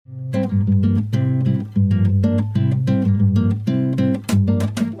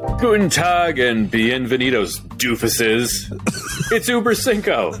Guten Tag and bienvenidos, doofuses. It's Uber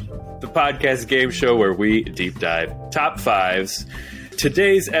Cinco, the podcast game show where we deep dive top fives.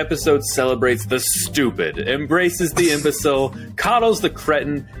 Today's episode celebrates the stupid, embraces the imbecile, coddles the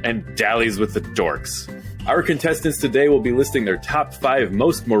cretin, and dallies with the dorks. Our contestants today will be listing their top 5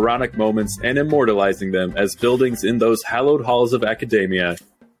 most moronic moments and immortalizing them as buildings in those hallowed halls of academia,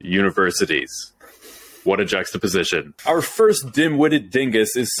 universities. What a juxtaposition. Our first dim-witted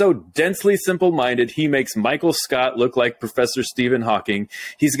dingus is so densely simple-minded he makes Michael Scott look like Professor Stephen Hawking.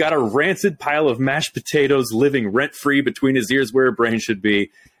 He's got a rancid pile of mashed potatoes living rent-free between his ears where a brain should be.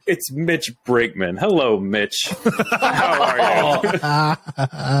 It's Mitch Brakeman. Hello, Mitch. How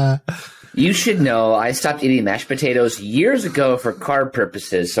are you? You should know I stopped eating mashed potatoes years ago for carb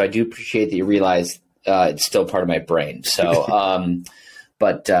purposes, so I do appreciate that you realize it's still part of my brain. So,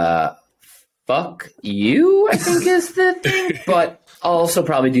 fuck you, I think is the thing. But I'll also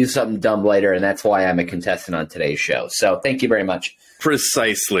probably do something dumb later, and that's why I'm a contestant on today's show. So thank you very much.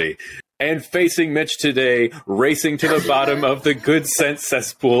 Precisely. And facing Mitch today, racing to the bottom of the good sense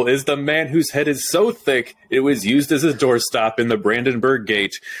cesspool, is the man whose head is so thick it was used as a doorstop in the Brandenburg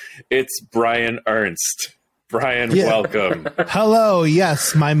Gate. It's Brian Ernst. Brian, welcome. Hello,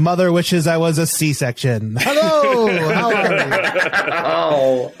 yes, my mother wishes I was a C-section. Hello, how are you?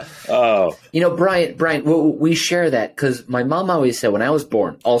 Oh. You know, Brian, we share that because my mom always said when I was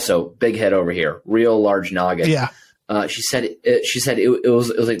born, also big head over here, real large noggin. Yeah. She said it was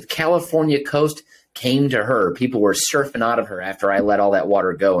like the California coast came to her. People were surfing out of her after I let all that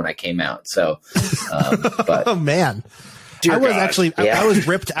water go and I came out. So, but oh man. Dear I was God. actually, I was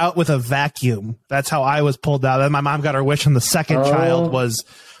ripped out with a vacuum. That's how I was pulled out. And my mom got her wish, and the second child was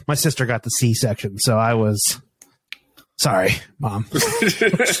my sister got the C-section. So I was sorry, Mom.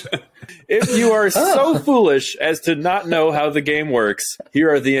 If you are so foolish as to not know how the game works,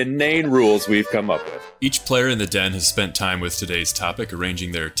 here are the inane rules we've come up with. Each player in the den has spent time with today's topic,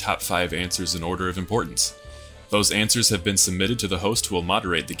 arranging their top 5 answers in order of importance. Those answers have been submitted to the host who will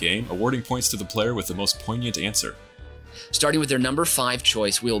moderate the game, awarding points to the player with the most poignant answer. Starting with their number 5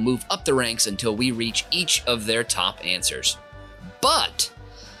 choice, we will move up the ranks until we reach each of their top answers. But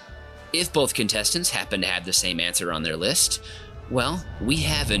if both contestants happen to have the same answer on their list, well, we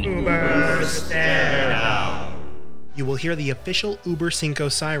have an Uber stare-down. You will hear the official Uber Cinco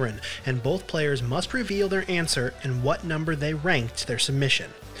siren, and both players must reveal their answer and what number they ranked their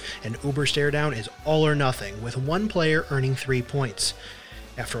submission. An Uber stare-down is all or nothing, with one player earning 3 points.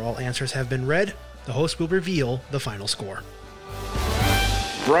 After all answers have been read, the host will reveal the final score.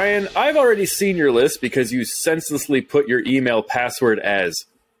 Brian, I've already seen your list because you senselessly put your email password as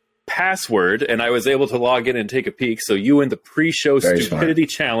password, and I was able to log in and take a peek, so you win the pre-show Very stupidity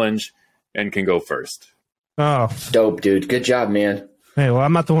challenge and can go first. Oh, dope, dude. Good job, man. hey, well,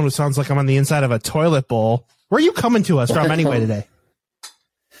 I'm not the one who sounds like I'm on the inside of a toilet bowl. Where are you coming to us from anyway today?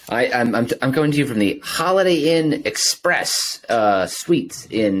 I'm coming to you from the Holiday Inn Express Suites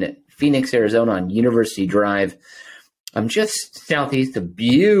in Phoenix, Arizona on University Drive. I'm just southeast of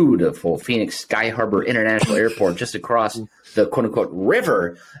beautiful Phoenix Sky Harbor International Airport, just across the quote-unquote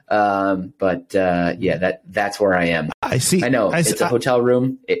river. That's where I am. I see. I know. It's a hotel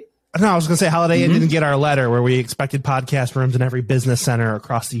room. No, I was going to say Holiday Inn didn't get our letter where we expected podcast rooms in every business center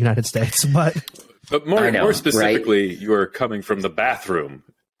across the United States. But more specifically, right? You are coming from the bathroom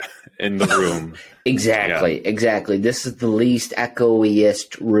in the room. Exactly. This is the least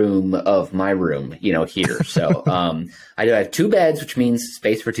echoiest room of my room, here. So I do have 2 beds, which means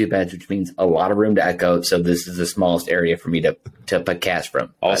space for 2 beds, which means a lot of room to echo. So this is the smallest area for me to podcast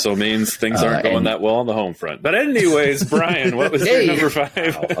from. Also means things aren't going that well on the home front. But anyways, Brian, what was your number 5?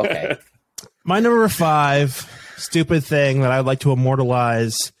 Oh, okay. My number 5, stupid thing that I'd like to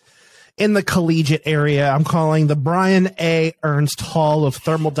immortalize in the collegiate area, I'm calling the Brian A. Ernst Hall of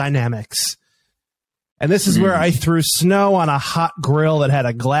Thermodynamics. And this is where I threw snow on a hot grill that had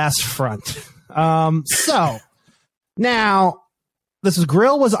a glass front. So now this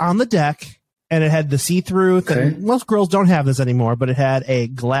grill was on the deck and it had the see-through thing. Okay. Most grills don't have this anymore, but it had a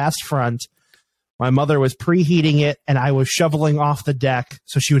glass front. My mother was preheating it and I was shoveling off the deck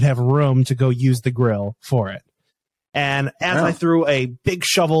so she would have room to go use the grill for it. And as I threw a big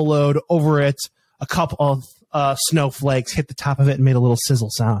shovel load over it, a couple of snowflakes hit the top of it and made a little sizzle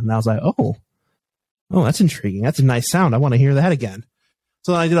sound. And I was like, oh, that's intriguing. That's a nice sound. I want to hear that again.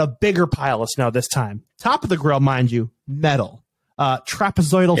 So then I did a bigger pile of snow this time. Top of the grill, mind you, metal.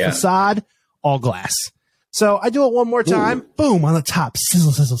 Trapezoidal facade, all glass. So I do it one more time. Ooh. Boom, on the top.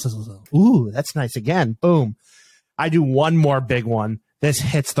 Sizzle, sizzle, sizzle, sizzle. Ooh, that's nice again. Boom. I do one more big one. This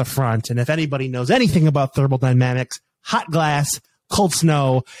hits the front. And if anybody knows anything about thermodynamics, hot glass cold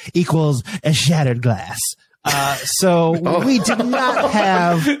snow equals a shattered glass. So we did not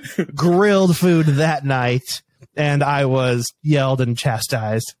have grilled food that night, and I was yelled and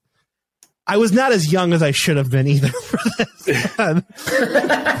chastised. I was not as young as I should have been either for this.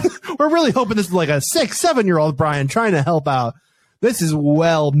 We're really hoping this is like a 6-7-year-old Brian trying to help out. This is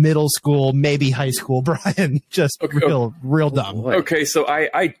middle school, maybe high school Brian. Just real dumb. Okay, so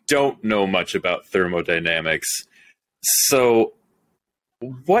I don't know much about thermodynamics. So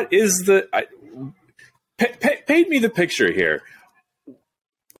what is the... paint me the picture here.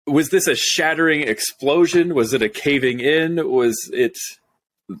 Was this a shattering explosion? Was it a caving in? Was it...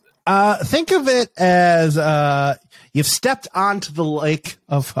 Think of it as you've stepped onto the lake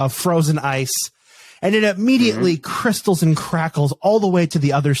of frozen ice, and it immediately crystals and crackles all the way to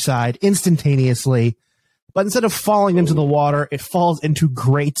the other side instantaneously. But instead of falling into the water, it falls into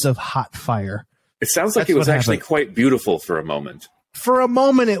grates of hot fire. It sounds like it was actually quite beautiful for a moment. For a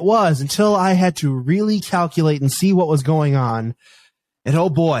moment it was, until I had to really calculate and see what was going on. And oh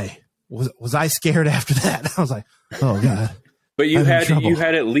boy, was I scared after that. I was like, oh God. But you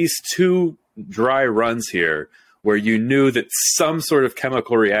had at least 2 dry runs here where you knew that some sort of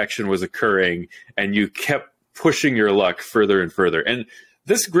chemical reaction was occurring, and you kept pushing your luck further and further. And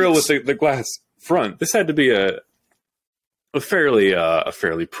this grill with the glass front, this had to be a fairly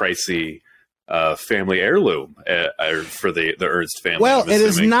pricey family heirloom for the Ernst family. Well, it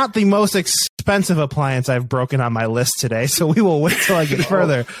is not the most expensive appliance I've broken on my list today, so we will wait till I get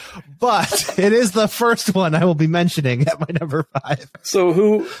further. But it is the first one I will be mentioning at my number 5. So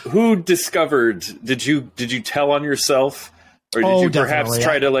who discovered? Did you tell on yourself, or did you perhaps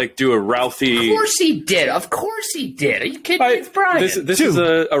try to like do a Ralphie? Of course he did. Of course he did. Are you kidding me? It's Brian. This is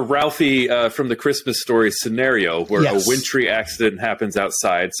a Ralphie from the Christmas Story scenario where a wintry accident happens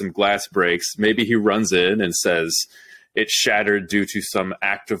outside. Some glass breaks. Maybe he runs in and says it shattered due to some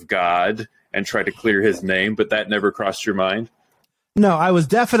act of God, and try to clear his name. But that never crossed your mind. No, I was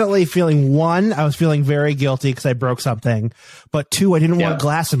definitely feeling, 1, I was feeling very guilty because I broke something, but 2, I didn't want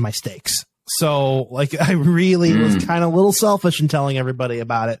glass in my steaks. So, like, I really was kind of a little selfish in telling everybody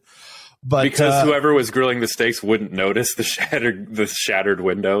about it. But because whoever was grilling the steaks wouldn't notice the shattered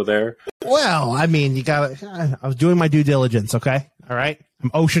window there. Well, I mean, I was doing my due diligence. Okay, all right.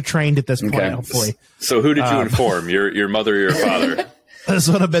 I'm OSHA trained at this point. Hopefully. So, who did you inform? Your mother or your father? This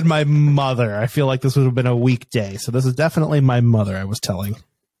would have been my mother. I feel like this would have been a weekday. So this is definitely my mother I was telling.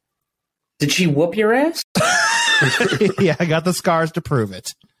 Did she whoop your ass? Yeah, I got the scars to prove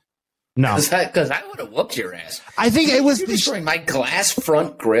it. No. Because I would have whooped your ass. I think it was... You're destroying my glass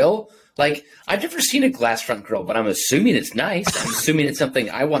front grill? Like, I've never seen a glass front grill, but I'm assuming it's nice. I'm assuming it's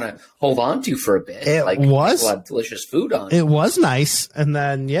something I want to hold on to for a bit. It was. We'll have delicious food on it. It was nice. And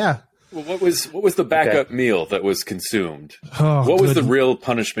then, yeah. Well, what was the backup meal that was consumed? What was the real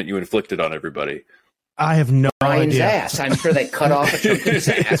punishment you inflicted on everybody? I have no Brian's idea. Ass. I'm sure they cut off a chunk of his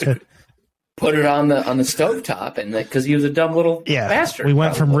ass, put it on the stovetop, and because he was a dumb little bastard. We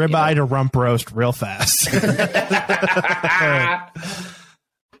went from ribeye to rump roast real fast.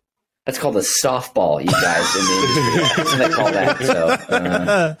 That's called a softball, you guys, in the industry. That's what they call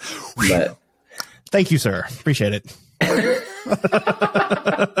that. So, but thank you, sir. Appreciate it.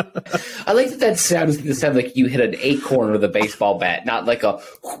 I like that sounds like you hit an acorn with a baseball bat, not like a,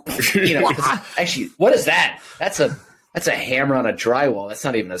 actually, what is that? That's a hammer on a drywall. That's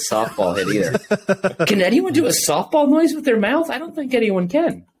not even a softball hit either. Can anyone do a softball noise with their mouth? I don't think anyone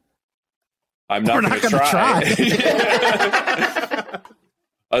can. I'm not going to try.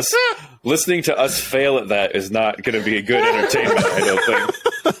 Us listening to us fail at that is not going to be a good entertainment, I don't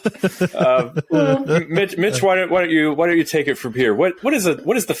think. Mitch, why don't you take it from here? What is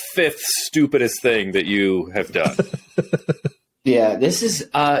the 5th stupidest thing that you have done? Yeah, this is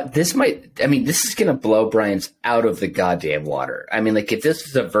going to blow Brian's out of the goddamn water. I mean, like, if this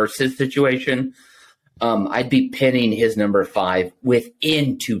was a versus situation, I'd be pinning his number 5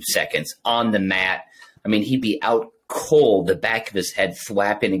 within 2 seconds on the mat. I mean, he'd be out cold, the back of his head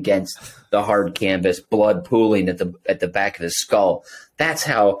thwapping against the hard canvas, blood pooling at the back of his skull. That's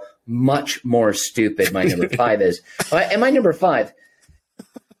how much more stupid my number 5 is. And my number 5,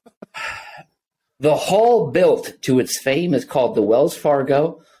 the hall built to its fame is called the Wells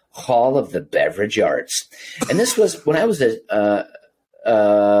Fargo Hall of the Beverage Arts. And this was when I was a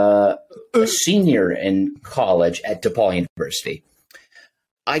senior in college at DePaul University.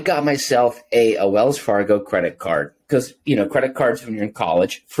 I got myself a Wells Fargo credit card because, credit cards when you're in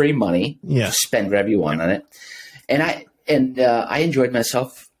college, free money, just spend whatever you want on it. And I enjoyed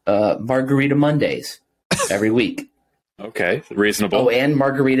myself Margarita Mondays every week. Okay, reasonable. Oh, and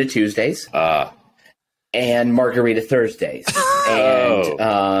Margarita Tuesdays. And Margarita Thursdays.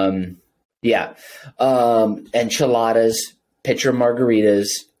 and enchiladas, pitcher margaritas,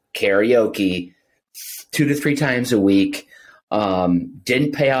 karaoke, 2 to 3 times a week.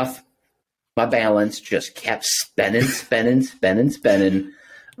 Didn't pay off my balance, just kept spending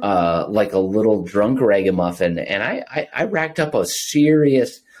like a little drunk ragamuffin. And I racked up a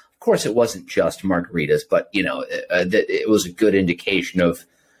serious, of course it wasn't just margaritas, but it was a good indication of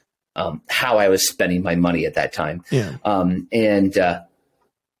how I was spending my money at that time. Yeah.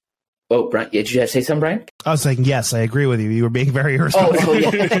 Brian, did you say something, Brian? I was saying, yes, I agree with you. You were being very irresponsible.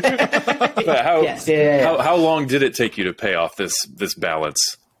 How long did it take you to pay off this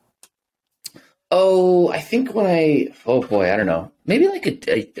balance? I think I don't know. Maybe like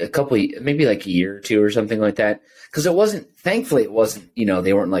a couple, maybe like a year or two or something like that. Because thankfully it wasn't,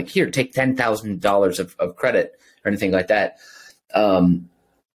 they weren't like, here, take $10,000 of credit or anything like that.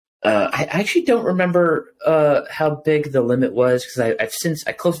 I actually don't remember how big the limit was because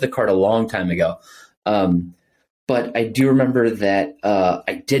I closed the card a long time ago. But I do remember that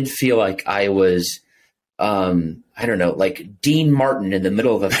I did feel like I was, I don't know, like Dean Martin in the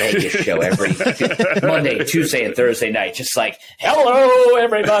middle of a Vegas show every Monday, Tuesday, and Thursday night, just like, hello,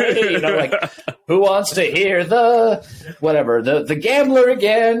 everybody, like, who wants to hear the gambler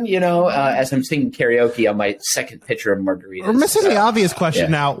again, as I'm singing karaoke on my second pitcher of margaritas. We're missing the obvious question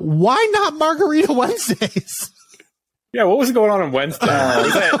now. Why not Margarita Wednesdays? Yeah, what was going on Wednesday?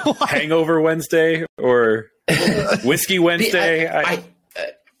 Was that Hangover Wednesday or Whiskey Wednesday?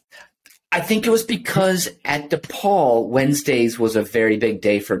 I think it was because at DePaul, Wednesdays was a very big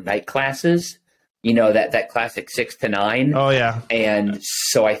day for night classes. That classic 6 to 9. Oh, yeah. And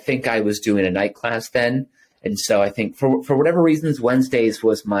so I think I was doing a night class then. And so I think for whatever reasons, Wednesdays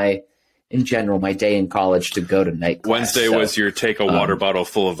was my day in college to go to night class. Wednesday was your take a water bottle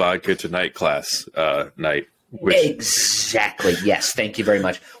full of vodka to night class night. Exactly. Yes. Thank you very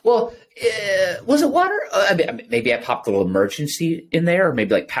much. Well, was it water? Maybe I popped a little emergency in there, or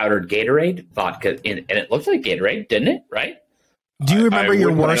maybe like powdered Gatorade, vodka, and it looked like Gatorade, didn't it? Right? Do you remember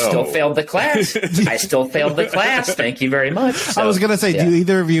your worst? I still failed the class. Thank you very much. So, I was going to say, do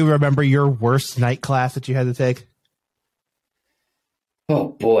either of you remember your worst night class that you had to take? Oh,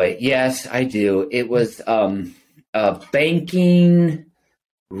 boy. Yes, I do. It was banking,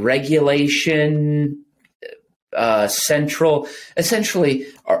 regulation, central. Essentially,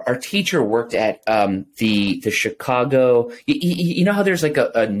 our teacher worked at the Chicago. You know how there's like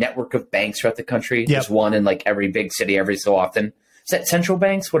a network of banks throughout the country? Yep. There's one in like every big city every so often. Is that central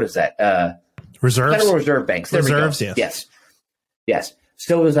banks? What is that? Reserves? Federal Reserve Banks. There Reserves, we go. Yes.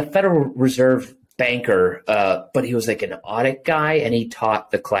 So it was a Federal Reserve banker, but he was like an audit guy, and he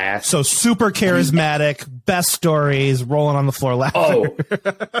taught the class. So super charismatic, best stories, rolling on the floor laughing. Oh,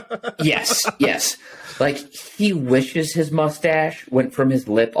 yes. Like, he wishes his mustache went from his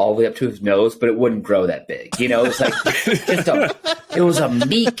lip all the way up to his nose, but it wouldn't grow that big. It was like it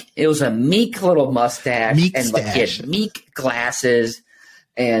was a meek little mustache, like he had meek glasses,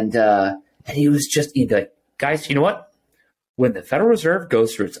 and he was just like, guys, you know what? When the Federal Reserve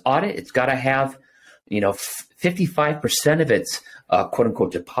goes through its audit, it's got to have 55% of its quote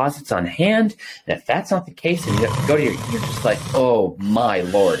unquote deposits on hand, and if that's not the case, and you have to go to you're just like, oh my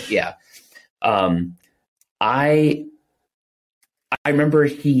Lord, yeah. I remember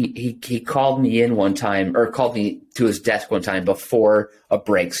he called me in one time, or called me to his desk one time before a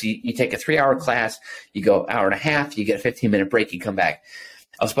break. So you take a 3-hour class, you go hour and a half, you get a 15-minute break, you come back.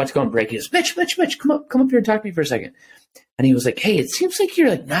 I was about to go on break. He goes, Mitch, come up here and talk to me for a second. And he was like, hey, it seems like you're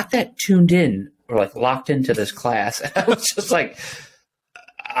like not that tuned in or like locked into this class. And I was just like,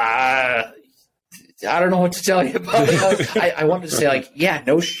 I don't know what to tell you about it. I wanted to say, like, yeah,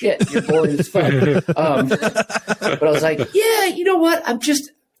 no shit, you're boring as fuck. But I was like, yeah, you know what? I'm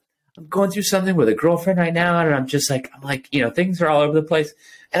going through something with a girlfriend right now, and I'm like, things are all over the place.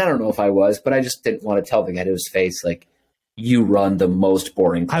 And I don't know if I was, but I just didn't want to tell the guy to his face, like, you run the most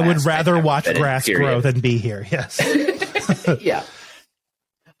boring class. I would rather watch grass grow than be here, yes. Yeah.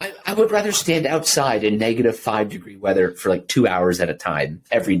 I would rather stand outside in -5-degree weather for like 2 hours at a time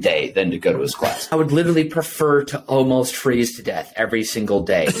every day than to go to his class. I would literally prefer to almost freeze to death every single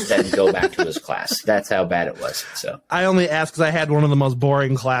day than go back to his class. That's how bad it was. So I only asked because I had one of the most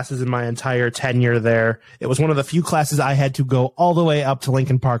boring classes in my entire tenure there. It was one of the few classes I had to go all the way up to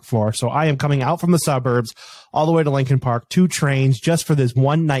Lincoln Park for. So I am coming out from the suburbs all the way to Lincoln Park, 2 trains just for this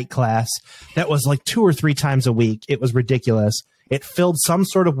one night class that was like 2 or 3 times a week. It was ridiculous. It filled some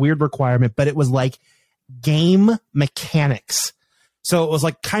sort of weird requirement, but it was like game mechanics. So it was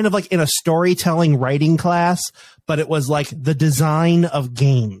like kind of like in a storytelling writing class, but it was like the design of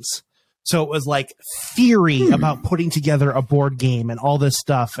games. So it was like theory about putting together a board game and all this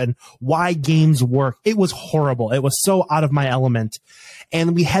stuff and why games work. It was horrible. It was so out of my element.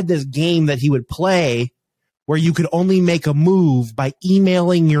 And we had this game that he would play where you could only make a move by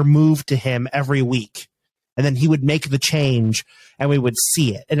emailing your move to him every week. And then he would make the change and we would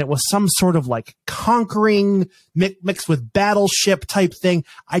see it. And it was some sort of like conquering mixed with battleship type thing.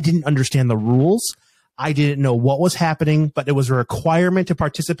 I didn't understand the rules. I didn't know what was happening, but it was a requirement to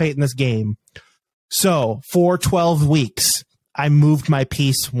participate in this game. So for 12 weeks, I moved my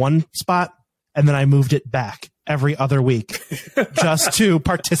piece one spot and then I moved it back every other week just to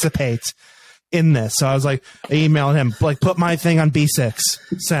participate in this. So I was like, I emailed him, like, put my thing on B6,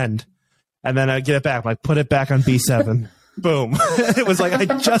 send. And then I get it back, like, put it back on B7. Boom. It was like I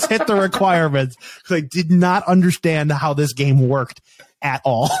just hit the requirements because I did not understand how this game worked at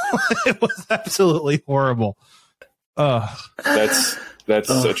all. It was absolutely horrible. That's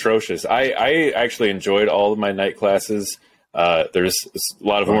atrocious. I actually enjoyed all of my night classes. There's a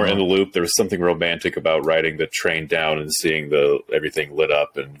lot of them were in the loop. There was something romantic about riding the train down and seeing everything lit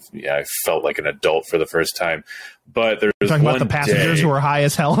up, and yeah, I felt like an adult for the first time. But there's talking about the passengers who were high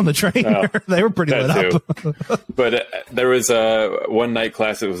as hell on the train. They were pretty lit up. But there was one night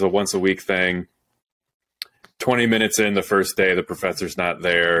class. It was a once a week thing. 20 minutes in the first day, the professor's not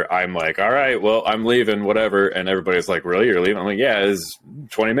there. I'm like, all right, well, I'm leaving, whatever. And everybody's like, really? You're leaving? I'm like, yeah, it's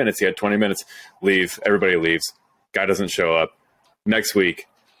 20 minutes. He had 20 minutes. Leave. Everybody leaves. Guy doesn't show up. Next week,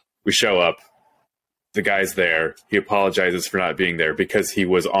 we show up. The guy's there. He apologizes for not being there because he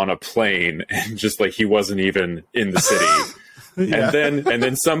was on a plane and just like he wasn't even in the city. Yeah. And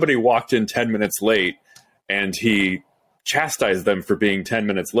then somebody walked in 10 minutes late and he chastised them for being 10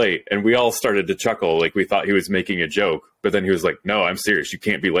 minutes late. And we all started to chuckle like we thought he was making a joke. But then he was like, no, I'm serious. You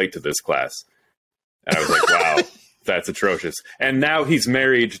can't be late to this class. And I was like, wow. That's atrocious. And now he's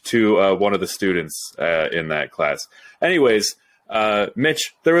married to one of the students in that class. Anyways,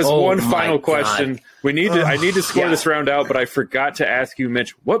 Mitch, there was one final question. I need to score this round out, but I forgot to ask you,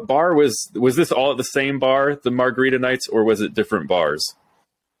 Mitch, what bar was this all at the same bar, the Margarita Nights, or was it different bars?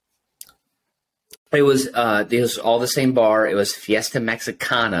 It was all the same bar. It was Fiesta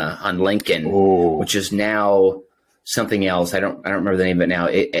Mexicana on Lincoln, which is now something else. I don't remember the name of it now.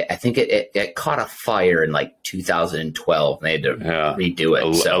 I think it caught a fire in like 2012. They had to redo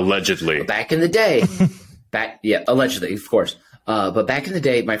it. Allegedly. But back in the day, allegedly, of course. But back in the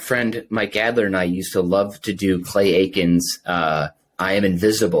day, my friend Mike Adler and I used to love to do Clay Aiken's "I Am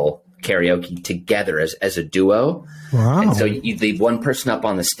Invisible" karaoke together as a duo. Wow! And so you'd leave one person up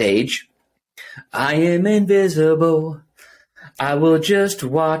on the stage. I am invisible. I will just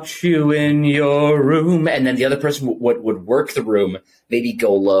watch you in your room. And then the other person would work the room, maybe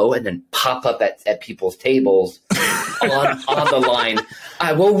go low and then pop up at people's tables on the line.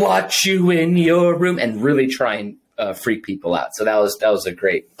 I will watch you in your room and really try and freak people out. So that was a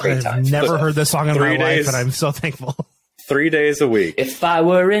great time. I've never heard this song in my life, and I'm so thankful. 3 days a week. If I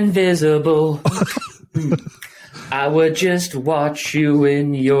were invisible, I would just watch you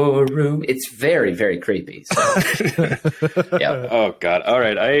in your room. It's very, very creepy. So. Yeah. Oh, God. All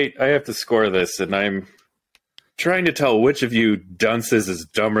right. I have to score this, and I'm trying to tell which of you dunces is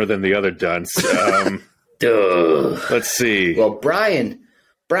dumber than the other dunce. Let's see. Well, Brian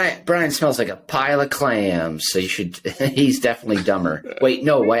smells like a pile of clams, so he's definitely dumber. Wait,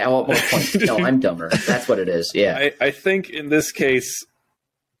 no, I want more points. No, I'm dumber. That's what it is. Yeah. I think in this case,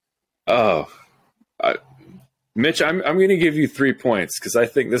 Mitch, I'm going to give you 3 points because I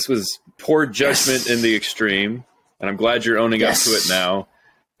think this was poor judgment in the extreme, and I'm glad you're owning up to it now.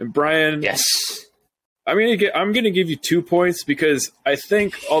 And Brian, I'm going to give you 2 points because I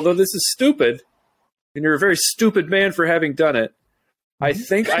think, although this is stupid, and you're a very stupid man for having done it, I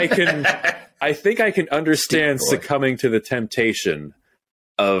think I can understand succumbing to the temptation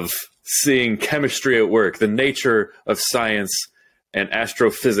of seeing chemistry at work, the nature of science and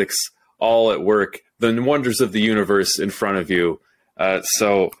astrophysics all at work, the wonders of the universe in front of you.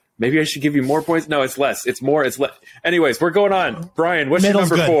 So maybe I should give you more points. No, it's less. It's more. It's less. Anyways, we're going on. Brian, what's your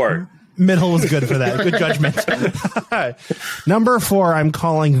number 4? Middle was good for that. Good judgment. Number 4, I'm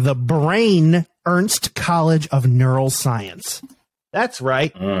calling the Brain Ernst College of Neural Science. That's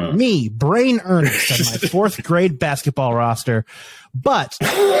right. Me, Brain Ernst, on my 4th grade basketball roster. But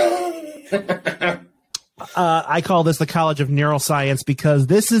I call this the College of Neuroscience because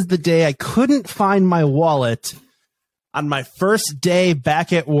this is the day I couldn't find my wallet on my first day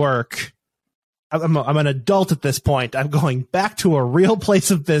back at work. I'm an adult at this point. I'm going back to a real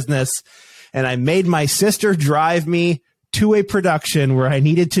place of business, and I made my sister drive me to a production where I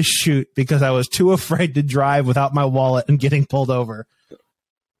needed to shoot because I was too afraid to drive without my wallet and getting pulled over.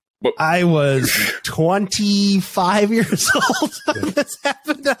 I was 25 years old when this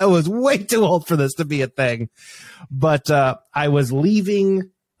happened. I was way too old for this to be a thing. But I was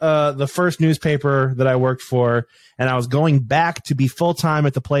leaving the first newspaper that I worked for, and I was going back to be full-time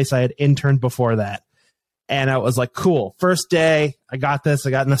at the place I had interned before that. And I was like, cool, first day, I got this. I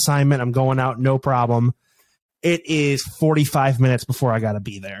got an assignment. I'm going out, no problem. It is 45 minutes before I got to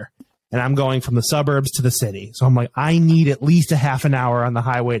be there. And I'm going from the suburbs to the city. So I'm like, I need at least a half an hour on the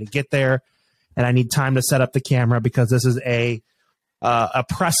highway to get there. And I need time to set up the camera because this is a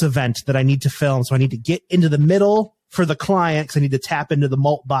press event that I need to film. So I need to get into the middle for the client because I need to tap into the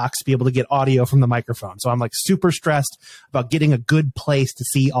mult box to be able to get audio from the microphone. So I'm like super stressed about getting a good place to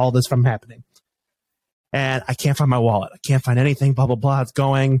see all this from happening. And I can't find my wallet. I can't find anything, blah, blah, blah. It's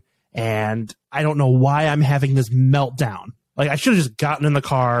going. And I don't know why I'm having this meltdown. Like, I should have just gotten in the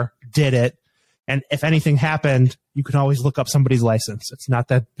car, did it. And if anything happened, you can always look up somebody's license. It's not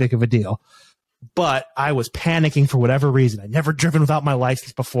that big of a deal. But I was panicking for whatever reason. I'd never driven without my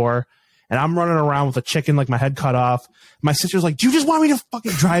license before. And I'm running around with a chicken, like my head cut off. My sister's like, do you just want me to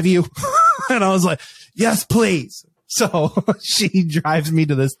fucking drive you? And I was like, yes, please. So she drives me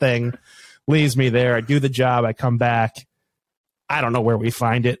to this thing, leaves me there. I do the job. I come back. I don't know where we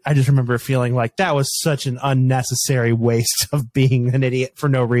find it. I just remember feeling like that was such an unnecessary waste of being an idiot for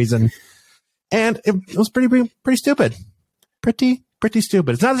no reason. And it was pretty stupid. Pretty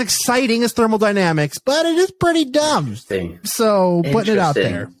stupid. It's not as exciting as thermodynamics, but it is pretty dumb. Interesting. So putting it out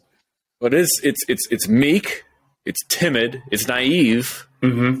there. But it's meek, it's timid, it's naive.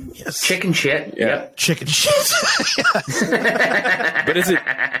 Mm-hmm. Yes. Chicken shit. Yeah. Yep. Chicken shit. But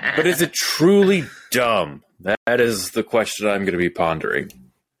is it truly dumb? That is the question I'm going to be pondering.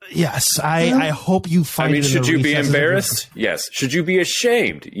 Yes, I hope you find. I mean, it in should the you be recesses of embarrassed? Yes. Should you be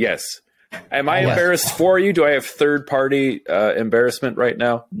ashamed? Yes. Am I Yes. embarrassed for you? Do I have third-party embarrassment right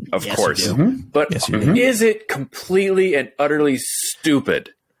now? Of Yes, course. you do. But Yes, you do. is it completely and utterly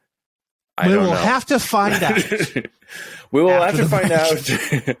stupid? I We don't will know. have to find out. We will have After to the find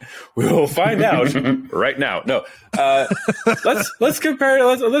out. We will find out right now. No, let's compare.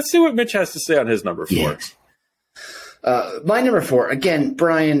 Let's see what Mitch has to say on his number 4. Yes. My number 4 again,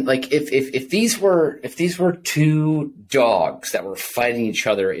 Brian. Like if these were two dogs that were fighting each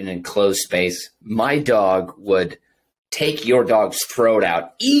other in an enclosed space, my dog would take your dog's throat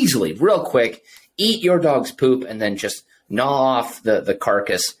out easily, real quick, eat your dog's poop, and then just gnaw off the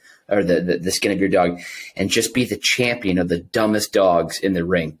carcass or the skin of your dog, and just be the champion of the dumbest dogs in the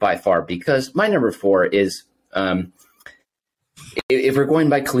ring by far. Because my number 4 is. If we're going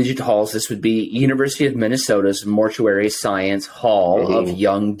by collegiate halls, this would be University of Minnesota's Mortuary Science Hall of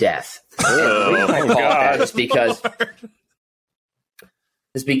Young Death. And the reason I call it that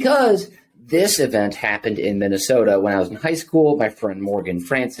is because this event happened in Minnesota when I was in high school. My friend Morgan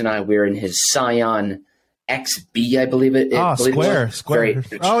France and I, we were in his Scion XB, I believe it. Oh, believe it was. Square.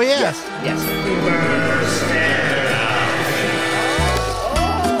 Very- Oh, yeah. Yes.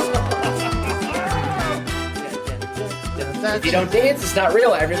 If you don't dance, it's not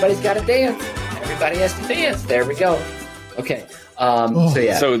real. Everybody's got to dance. Everybody has to dance. There we go. Okay. So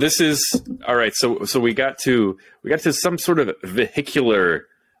yeah. So this is all right. So we got to some sort of vehicular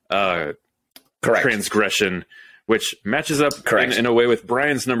Correct. transgression, which matches up Correct. in a way with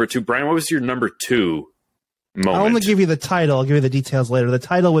Brian's number 2. Brian, what was your number 2 moment? I'll only give you the title. I'll give you the details later. The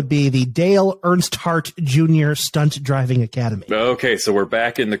title would be the Dale Earnhardt Jr. Stunt Driving Academy. Okay, so we're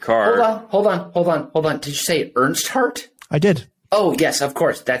back in the car. Hold on. Did you say Earnhardt? I did. Oh, yes, of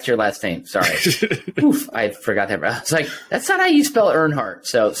course. That's your last name. Sorry. Oof, I forgot that. I was like, that's not how you spell Earnhardt.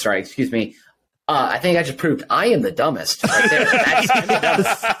 So, sorry, excuse me. I think I just proved I am the dumbest right there.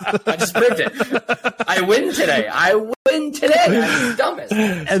 I just proved it. I win today. I'm the dumbest.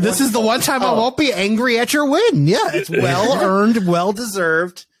 And this is the one time I won't be angry at your win. Yeah, it's well earned, well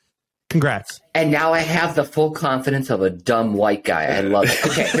deserved. Congrats. And now I have the full confidence of a dumb white guy. I love it.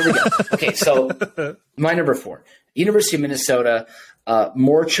 Okay, here we go. Okay, so my number 4. University of Minnesota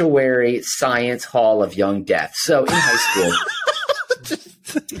Mortuary Science Hall of Young Death. So in high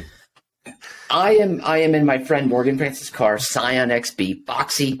school, I am in my friend Morgan Francis' car, Scion XB,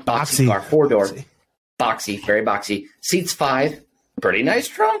 boxy car, 4-door, boxy, very boxy, seats 5, pretty nice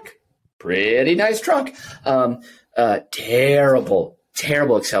trunk. Terrible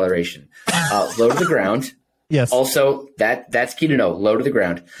acceleration, low to the ground. Yes. Also, that's key to know, low to the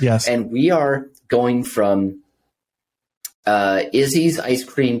ground. Yes. And we are going from Izzy's Ice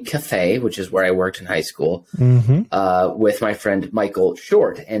Cream Cafe, which is where I worked in high school, with my friend Michael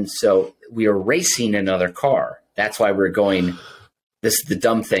Short. And so we are racing another car. That's why we're going, this is the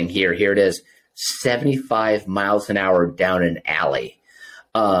dumb thing here. Here it is, 75 miles an hour down an alley.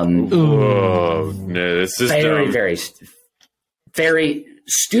 Oh, no, this is Very, dumb. very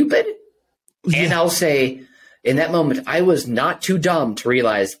stupid. And I'll say, in that moment, I was not too dumb to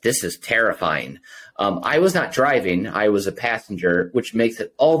realize this is terrifying. I was not driving. I was a passenger, which makes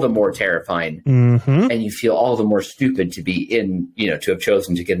it all the more terrifying. Mm-hmm. And you feel all the more stupid to be to have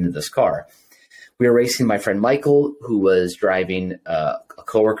chosen to get into this car. We were racing my friend Michael, who was driving a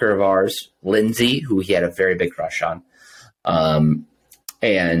coworker of ours, Lindsay, who he had a very big crush on.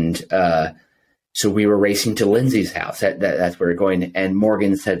 So we were racing to Lindsay's house. That's where we're going. And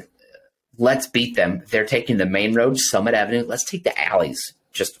Morgan said, let's beat them. They're taking the main road, Summit Avenue. Let's take the alleys,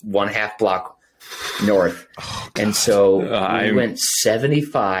 just 1/2 block north. And so we went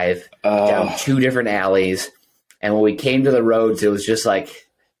 75 down 2 different alleys. And when we came to the roads, it was just like,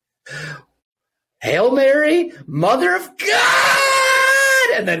 Hail Mary, Mother of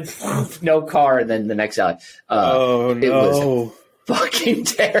God! And then no car, and then the next alley. It was fucking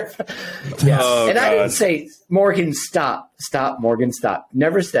terrifying. Yeah. Oh, and I didn't say, Morgan, stop, Morgan, stop.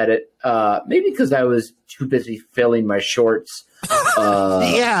 Never said it. Maybe because I was too busy filling my shorts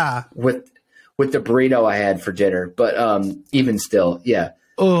with the burrito I had for dinner. But even still, yeah.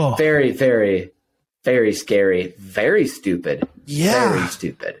 Oh. Very, very, very scary. Very stupid. Yeah. Very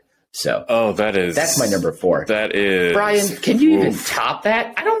stupid. So that's my number 4. That is, Brian, can you even top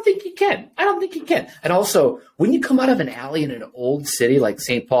that? I don't think you can. And also, when you come out of an alley in an old city like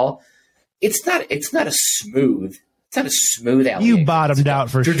St. Paul, it's not a smooth alley. You bottomed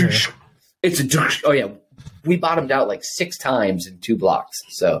out for sure. It's we bottomed out like 6 times in 2 blocks.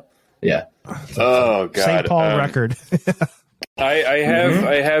 So yeah. Oh God, St. Paul record.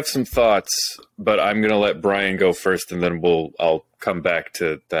 I have some thoughts, but I'm gonna let Brian go first, and then I'll come back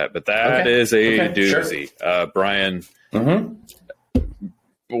to that. But that is a doozy. Sure. Brian,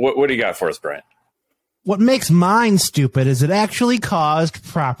 what do you got for us, Brian? What makes mine stupid is it actually caused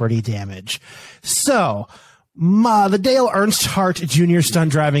property damage. So, the Dale Earnhardt Jr.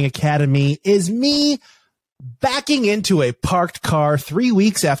 Stunt Driving Academy is me backing into a parked car 3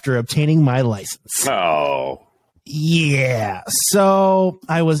 weeks after obtaining my license. Oh. Yeah. So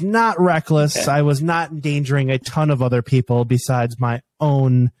I was not reckless. I was not endangering a ton of other people besides my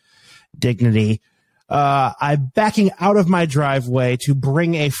own dignity. I'm backing out of my driveway to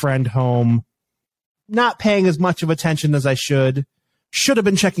bring a friend home, not paying as much of attention as I should. Should have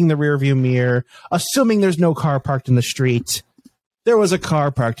been checking the rearview mirror, assuming there's no car parked in the street. There was a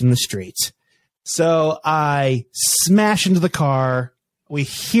car parked in the street. So I smash into the car. We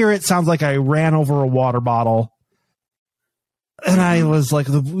hear it sounds like I ran over a water bottle. And I was like,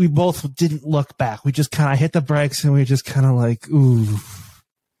 we both didn't look back. We just kind of hit the brakes and we just kind of like, ooh.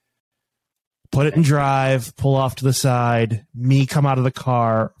 Put it in drive, pull off to the side, me come out of the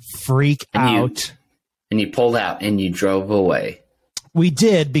car, freak out. And you pulled out and you drove away. We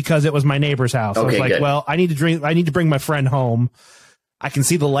did because it was my neighbor's house. I was like, good. Well, I need to bring my friend home. I can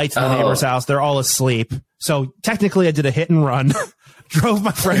see the lights in the neighbor's house. They're all asleep. So technically I did a hit and run, drove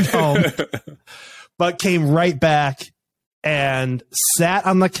my friend home, but came right back and sat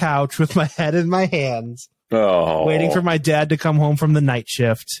on the couch with my head in my hands, waiting for my dad to come home from the night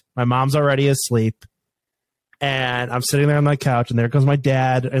shift. My mom's already asleep. And I'm sitting there on my couch, and there goes my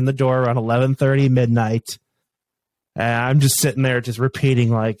dad in the door around 11:30 midnight. And I'm just sitting there just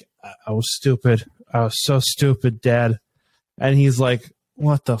repeating, like, I was stupid. I was so stupid, Dad. And he's like,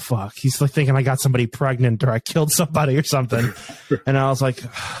 what the fuck? He's like thinking I got somebody pregnant or I killed somebody or something. And I was like,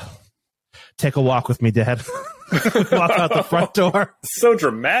 take a walk with me, Dad. Walk out the front door. So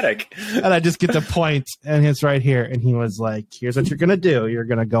dramatic. And I just get to point, and it's right here. And he was like, here's what you're going to do. You're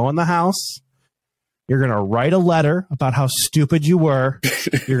going to go in the house. You're going to write a letter about how stupid you were.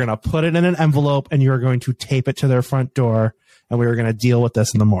 You're going to put it in an envelope, and you're going to tape it to their front door. And we were going to deal with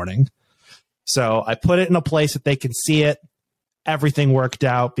this in the morning. So I put it in a place that they can see it. Everything worked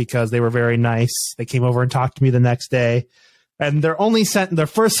out because they were very nice. They came over and talked to me the next day. And their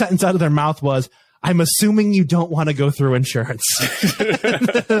first sentence out of their mouth was, I'm assuming you don't want to go through insurance.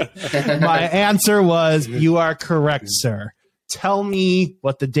 My answer was, you are correct, sir. Tell me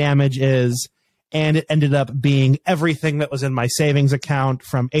what the damage is. And it ended up being everything that was in my savings account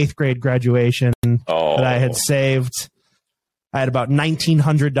from 8th grade graduation that I had saved. I had about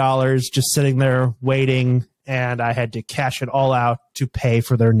 $1,900 just sitting there waiting, and I had to cash it all out to pay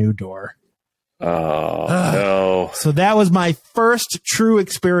for their new door. Oh, no. So that was my first true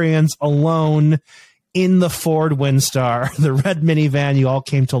experience alone in the Ford Windstar, the red minivan you all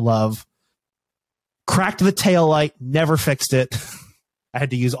came to love. Cracked the taillight, never fixed it. I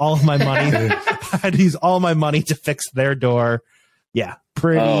had to use all of my money. I had to use all my money to fix their door. Yeah,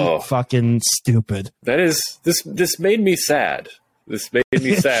 pretty fucking stupid. That is this made me sad. This made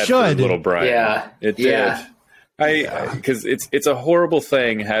me sad for should. little Brian. Yeah. It did. Yeah. Because it's a horrible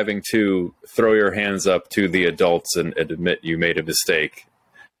thing having to throw your hands up to the adults and admit you made a mistake,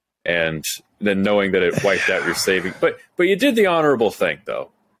 and then knowing that it wiped out your savings. But you did the honorable thing, though.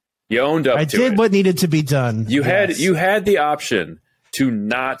 You owned up I to did it. what needed to be done. You Yes. had the option to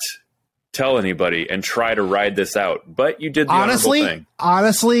not tell anybody and try to ride this out, but you did the honorable thing.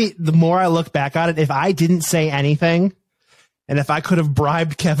 Honestly, the more I look back on it, if I didn't say anything, and if I could have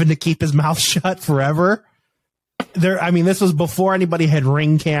bribed Kevin to keep his mouth shut forever, this was before anybody had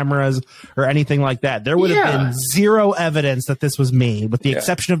Ring cameras or anything like that. There would have been zero evidence that this was me, with the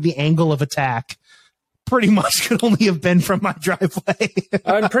exception of the angle of attack. Pretty much could only have been from my driveway.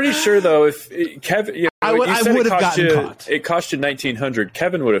 I'm pretty sure, though, if Kevin, I would have gotten caught. It cost you $1,900.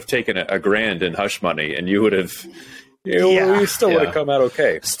 Kevin would have taken a grand in hush money, and you would have, you still would have come out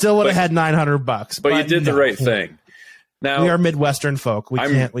okay. Still would have had $900. But you did the right thing. Now we are Midwestern folk. We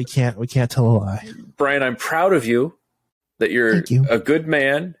can't tell a lie. Brian, I'm proud of you that you're a good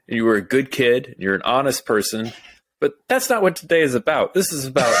man and you were a good kid and you're an honest person. But that's not what today is about. This is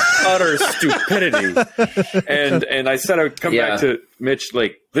about utter stupidity. And I said I would come back to Mitch.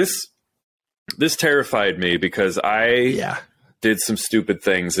 Like this terrified me because I did some stupid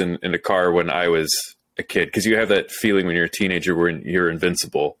things in a car when I was a kid. Because you have that feeling when you're a teenager when you're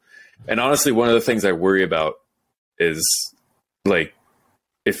invincible. And honestly, one of the things I worry about is like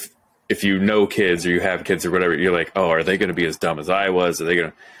if you know kids or you have kids or whatever, you're like, oh, are they going to be as dumb as I was? Are they going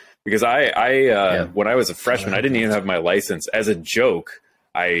to? Because I when I was a freshman, I didn't even have my license. As a joke,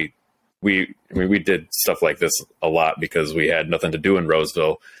 we did stuff like this a lot because we had nothing to do in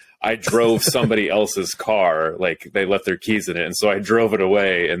Roseville. I drove somebody else's car, like they left their keys in it, and so I drove it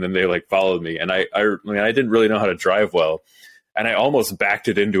away, and then they like followed me, and I didn't really know how to drive well, and I almost backed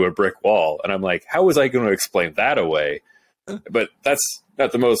it into a brick wall, and I'm like, how was I going to explain that away? But that's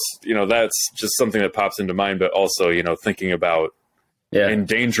not the most, that's just something that pops into mind, but also, thinking about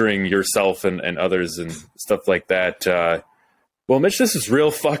endangering yourself and others and stuff like that. Well, Mitch, this is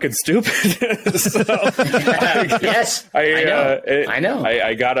real fucking stupid. Yes, I know.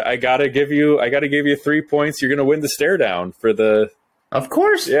 I gotta give you 3 points. You're gonna win the stare down for the. Of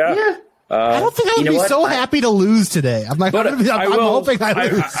course, yeah. I don't think I would be so happy to lose today. I'm like, I'm hoping I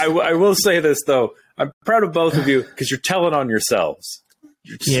lose. I will say this though. I'm proud of both of you because you're telling on yourselves.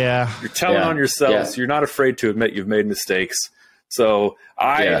 You're telling on yourselves. You're not afraid to admit you've made mistakes. So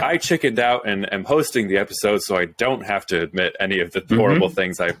I chickened out and am hosting the episode, so I don't have to admit any of the horrible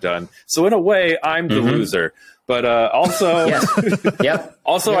things I've done. So in a way, I'm the loser. But also,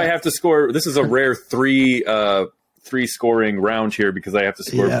 I have to score. This is a rare three scoring round here because I have to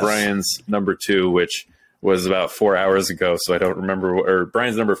score Brian's number 2, which was about 4 hours ago. So I don't remember. Or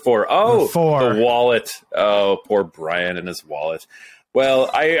Brian's number 4. Oh, 4. The wallet. Oh, poor Brian and his wallet. Well,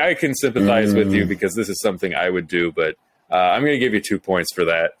 I can sympathize with you because this is something I would do, but. I'm going to give you 2 points for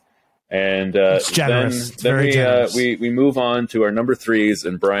that. And it's generous. then we move on to our number 3s,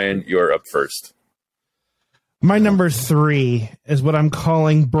 and Brian, you're up first. My number 3 is what I'm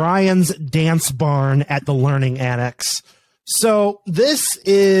calling Brian's Dance Barn at the Learning Annex. So this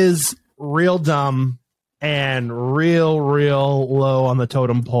is real dumb and real low on the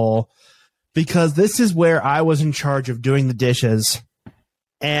totem pole because this is where I was in charge of doing the dishes.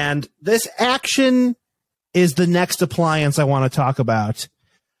 And this action is the next appliance I want to talk about.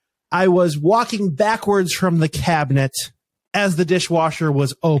 I was walking backwards from the cabinet as the dishwasher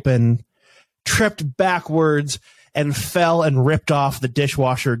was open, tripped backwards, and fell and ripped off the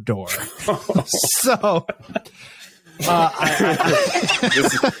dishwasher door. So, this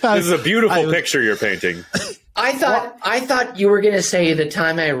is a beautiful picture you're painting. I thought you were going to say the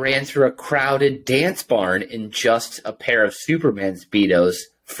time I ran through a crowded dance barn in just a pair of Superman Speedos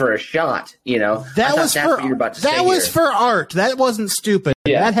for a shot, That was for art. That wasn't stupid.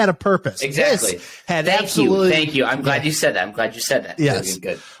 Yeah. That had a purpose. Exactly. This had Thank you. I'm glad you said that. Yes.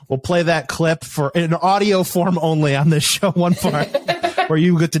 Good. We'll play that clip in audio form only on this show, one part, where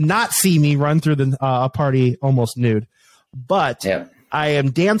you get to not see me run through the party almost nude. But I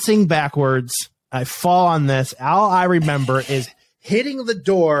am dancing backwards. I fall on this. All I remember is hitting the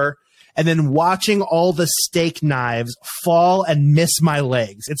door and then watching all the steak knives fall and miss my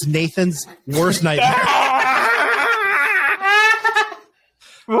legs. It's Nathan's worst nightmare.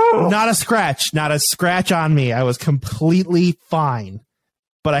 Not a scratch on me. I was completely fine.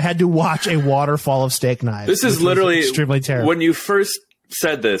 But I had to watch a waterfall of steak knives. This is literally extremely terrible. When you first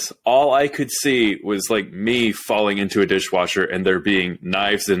said this, all I could see was like me falling into a dishwasher and there being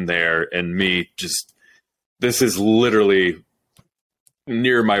knives in there and me just, this is literally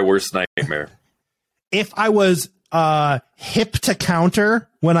near my worst nightmare. If I was hip to counter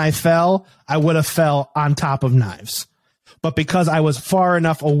when I fell, I would have fell on top of knives. But because I was far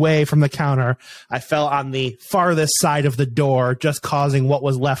enough away from the counter, I fell on the farthest side of the door, just causing what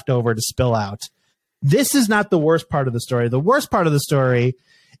was left over to spill out. This is not the worst part of the story. The worst part of the story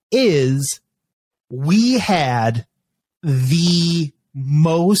is we had the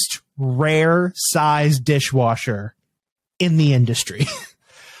most rare size dishwasher in the industry.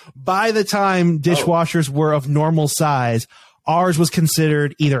 By the time dishwashers were of normal size, ours was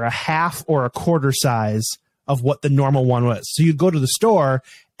considered either a half or a quarter size of what the normal one was. So you'd go to the store,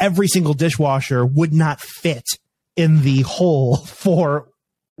 every single dishwasher would not fit in the hole for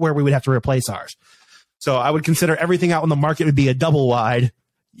where we would have to replace ours. So I would consider everything out on the market would be a double wide.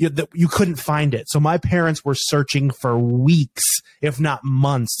 You couldn't find it. So my parents were searching for weeks, if not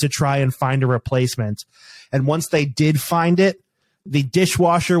months, to try and find a replacement. And once they did find it, the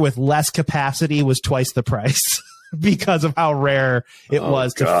dishwasher with less capacity was twice the price because of how rare it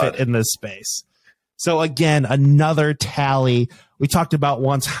was to fit in this space. So again, another tally. We talked about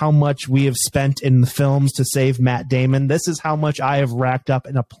once how much we have spent in the films to save Matt Damon. This is how much I have racked up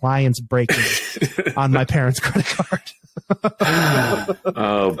in appliance breaking on my parents' credit card.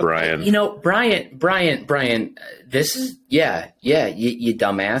 Oh, Brian. You know, Brian, this is, you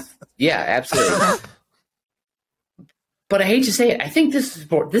dumbass. Yeah, absolutely. But I hate to say it. I think this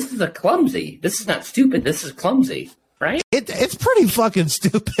is a clumsy. This is not stupid. This is clumsy, right? It's pretty fucking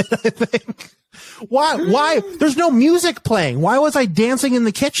stupid, I think. Why? There's no music playing. Why was I dancing in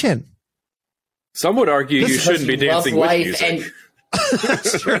the kitchen? Some would argue you shouldn't be dancing with music.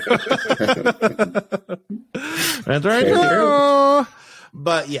 That's true. That's right.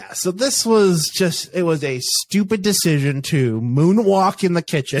 But yeah, so this was it was a stupid decision to moonwalk in the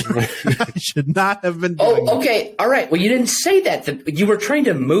kitchen. I should not have been doing okay. All right. Well, you didn't say that. You were trying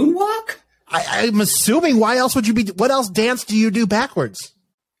to moonwalk? I'm assuming. Why else would you be? What else dance do you do backwards?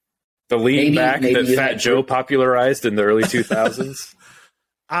 The lean back that Fat Joe popularized in the early 2000s.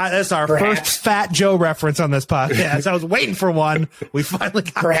 That's our first Fat Joe reference on this podcast. I was waiting for one. We finally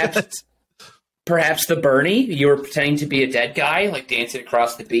got it. Perhaps the Bernie. You were pretending to be a dead guy, like dancing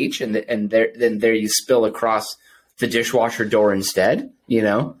across the beach, and there you spill across the dishwasher door instead. You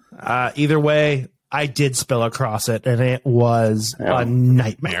know. Either way, I did spill across it, and it was a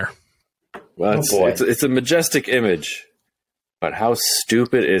nightmare. Well, it's a majestic image. But how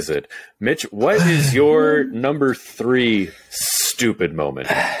stupid is it? Mitch, what is your number 3 stupid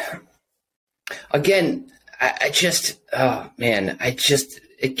moment? Again,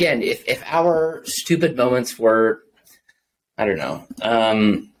 if our stupid moments were, I don't know,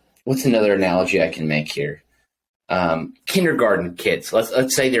 what's another analogy I can make here? Kindergarten kids.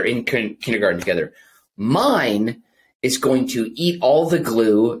 Let's say they're in kindergarten together. Mine is going to eat all the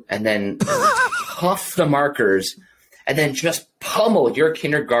glue and then huff the markers and then just pummel your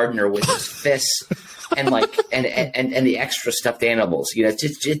kindergartner with his fists and the extra stuffed animals. You know,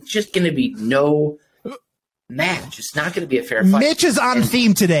 it's just going to be no match. It's not going to be a fair fight. Mitch is on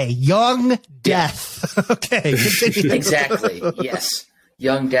theme today. Young death. Yeah. Okay, continue. Exactly. Yes,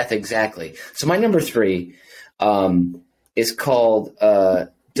 young death. Exactly. So my number 3 is called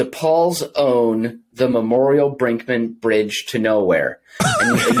DePaul's own The Memorial Brinkman Bridge to Nowhere.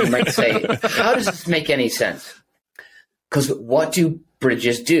 And you might say, how does this make any sense? Because what do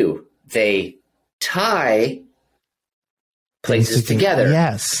bridges do? They tie places together.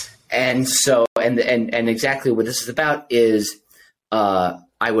 Yes. And so, and exactly what this is about is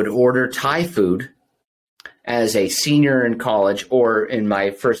I would order Thai food as a senior in college or in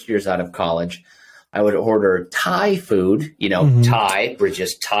my first years out of college. I would order Thai food, Thai,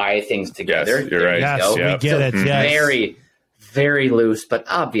 bridges tie things together. Yes, you're right. Yes, we get it. Yes. Very, very loose but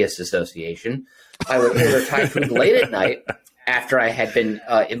obvious association. I would order Thai food late at night after I had been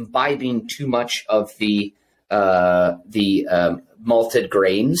imbibing too much of the malted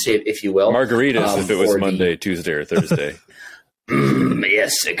grains, if you will. Margaritas, if it was Monday, Tuesday, or Thursday.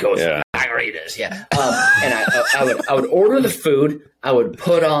 Yes, it goes margaritas. Yeah, and I would order the food. I would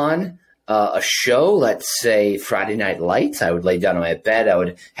put on a show. Let's say Friday Night Lights. I would lay down on my bed. I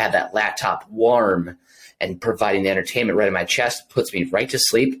would have that laptop warm and providing the entertainment right in my chest puts me right to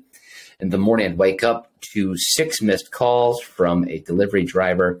sleep. In the morning, I'd wake up to 6 missed calls from a delivery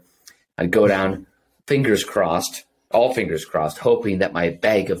driver. I'd go down, fingers crossed, all fingers crossed, hoping that my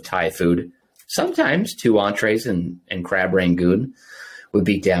bag of Thai food, sometimes 2 entrees and crab rangoon, would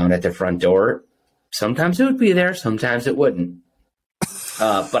be down at the front door. Sometimes it would be there, sometimes it wouldn't.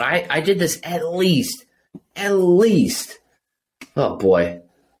 But I did this at least, oh boy,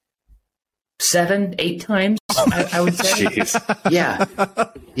 7, 8 times, I would say.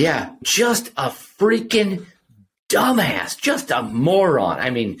 Jeez. Yeah. Just a freaking dumbass, just a moron. I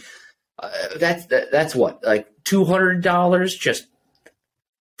mean, that's what, like $200 just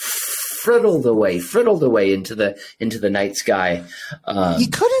friddled away into the night sky. You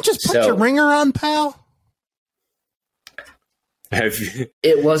couldn't just put your ringer on, pal?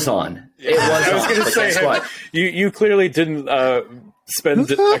 It was on. I was going to say, what? You clearly didn't spend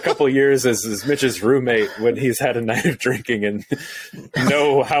a couple years as Mitch's roommate when he's had a night of drinking and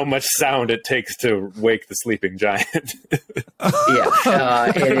know how much sound it takes to wake the sleeping giant.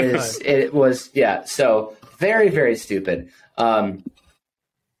 It was. So very, very stupid.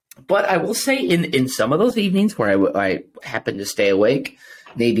 But I will say, in some of those evenings where I happened to stay awake,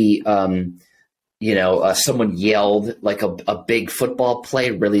 maybe someone yelled like a big football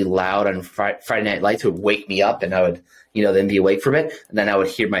play really loud on Friday Night Lights would wake me up, and I would, then be awake for a bit. And then I would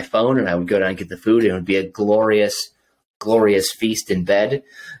hear my phone, and I would go down and get the food, and it would be a glorious, glorious feast in bed,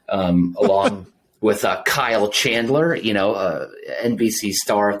 along with Kyle Chandler, NBC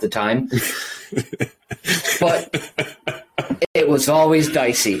star at the time. But it was always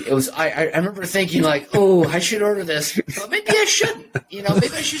dicey. It was. I remember thinking like, oh, I should order this, but maybe I shouldn't. Maybe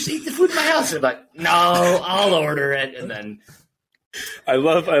I should just eat the food in my house. And I'm like, no, I'll order it. And then I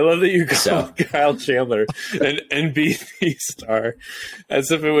love that you call Kyle Chandler an NBC star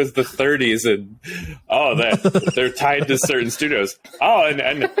as if it was the 30s and they're tied to certain studios. Oh,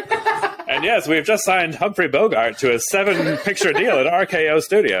 and yes, we've just signed Humphrey Bogart to a 7-picture deal at RKO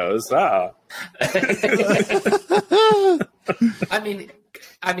Studios. I mean,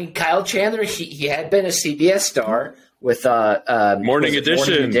 Kyle Chandler. He had been a CBS star with Morning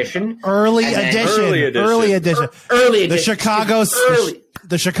Edition. Early edition.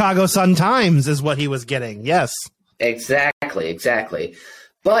 The Chicago Sun-Times is what he was getting. Yes, exactly.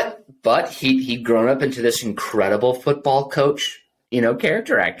 But he'd grown up into this incredible football coach,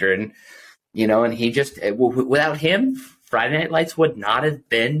 character actor, and and he just without him, Friday Night Lights would not have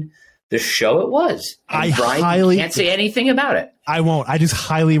been the show it was. And Brian can't say anything about it. I won't. I just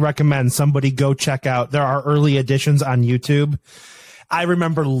highly recommend somebody go check out. There are early editions on YouTube. I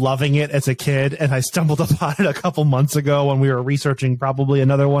remember loving it as a kid, and I stumbled upon it a couple months ago when we were researching probably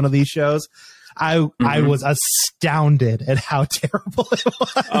another one of these shows. I was astounded at how terrible it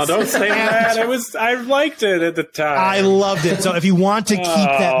was. Oh, don't say that. I liked it at the time. I loved it. So if you want to keep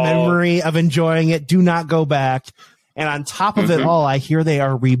that memory of enjoying it, do not go back. And on top of it all, I hear they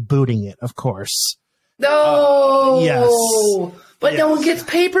are rebooting it, of course. No! Yes. But no one gets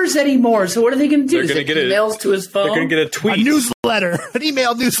papers anymore, so what are they going to do? They're going to get emails to his phone? They're going to get a tweet. A newsletter. An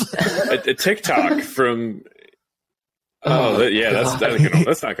email newsletter. a TikTok from...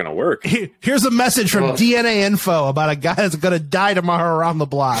 that's not going to work. Here's a message from DNA Info about a guy that's going to die tomorrow around the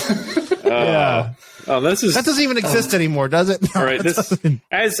block. Yeah. Oh, that doesn't even exist anymore, does it? No, all right.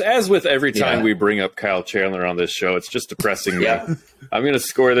 As with every time we bring up Kyle Chandler on this show, it's just depressing me. I'm going to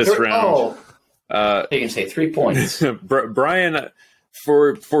score this round. You can say 3 points. Brian,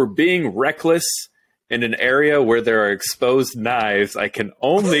 for being reckless in an area where there are exposed knives, I can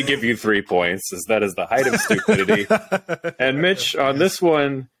only give you 3 points, as that is the height of stupidity. And Mitch, on this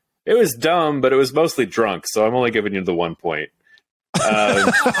one, it was dumb, but it was mostly drunk, so I'm only giving you the 1 point.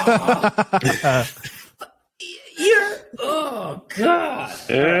 Oh God!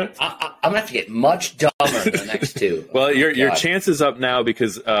 I'm gonna have to get much dumber in the next two. Well, your chance is up now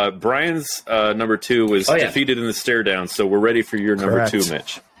because Brian's number 2 was defeated in the stare down, so we're ready for your number 2,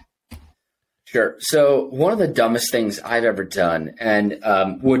 Mitch. Sure. So one of the dumbest things I've ever done, and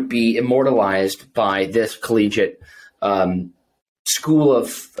would be immortalized by this collegiate school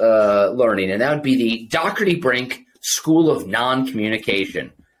of learning, and that would be the Doherty Brink School of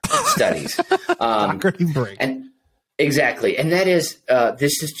Non-Communication Studies. Doherty Brink. And exactly. And that is,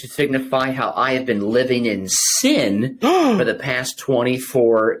 this is to signify how I have been living in sin for the past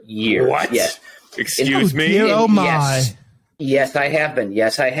 24 years. What? Yes. Excuse me? Oh, my. Yes, I have been.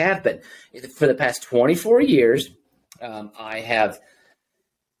 Yes, I have been. For the past 24 years, I have,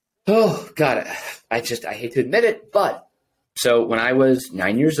 oh, God, I hate to admit it, but so when I was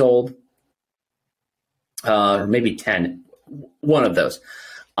 9 years old, or maybe 10, one of those,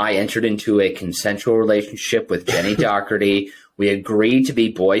 I entered into a consensual relationship with Jenny Doherty. We agreed to be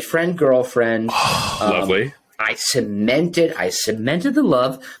boyfriend, girlfriend. Lovely. I cemented the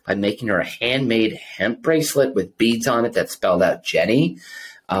love by making her a handmade hemp bracelet with beads on it that spelled out Jenny.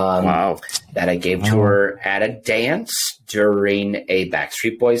 Wow. That I gave to her at a dance during a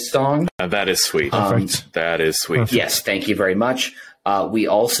Backstreet Boys song. That is sweet. That is sweet. Perfect. Yes, thank you very much. We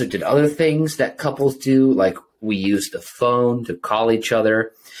also did other things that couples do, like we used the phone to call each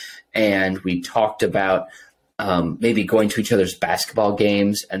other, and we talked about maybe going to each other's basketball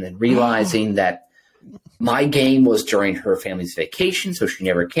games and then realizing that my game was during her family's vacation, so she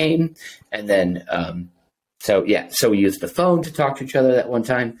never came. And then, so we used the phone to talk to each other that one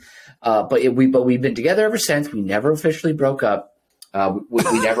time. But we've been together ever since. We never officially broke up. We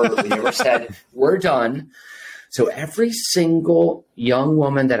never said we're done. So every single young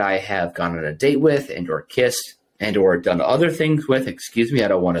woman that I have gone on a date with and or kissed and or done other things with, excuse me, I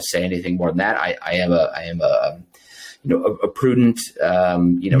don't want to say anything more than that. I am a prudent,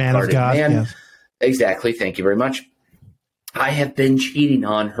 man of God. Man. Yeah. Exactly. Thank you very much. I have been cheating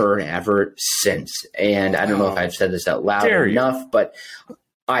on her ever since. And I don't know if I've said this out loud enough, but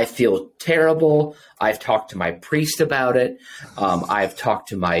I feel terrible. I've talked to my priest about it. I've talked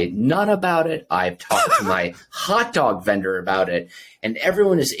to my nun about it. I've talked to my hot dog vendor about it. And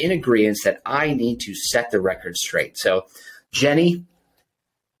everyone is in agreement that I need to set the record straight. So, Jenny,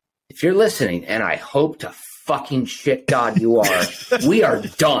 if you're listening, and I hope to fucking shit God you are, we are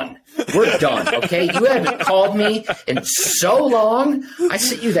done. We're done, okay? You haven't called me in so long. I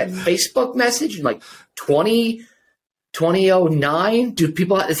sent you that Facebook message in like 2009.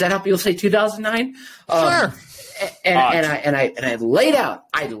 Is that how people say 2009? Sure. And I laid out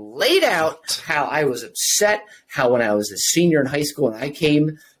how I was upset, how when I was a senior in high school and I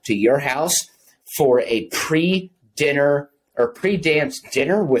came to your house for a pre-dinner or pre-dance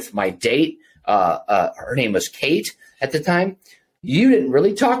dinner with my date, her name was Kate at the time. You didn't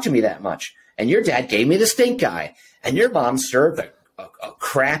really talk to me that much. And your dad gave me the stink eye. And your mom served a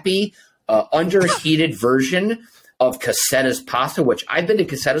crappy, underheated version of Cassetta's pasta, which I've been to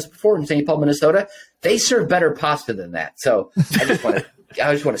Cassetta's before in St. Paul, Minnesota. They serve better pasta than that. So I just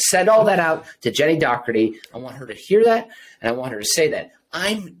want to send all that out to Jenny Doherty. I want her to hear that, and I want her to say that.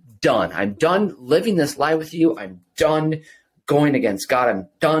 I'm done. I'm done living this lie with you. I'm done going against God. I'm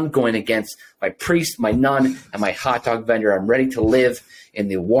done going against my priest, my nun, and my hot dog vendor. I'm ready to live in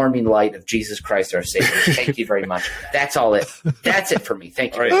the warming light of Jesus Christ, our Savior. Thank you very much. That's it for me.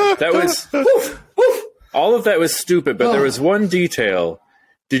 Thank you. All right. That was all of that was stupid, but there was one detail.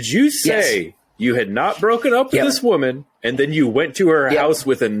 Did you say you had not broken up with this woman and then you went to her house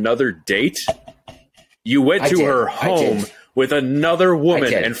with another date? You went to her home with another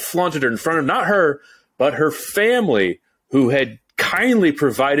woman and flaunted her in front of not her, but her family, who had kindly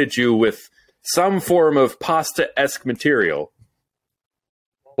provided you with some form of pasta-esque material.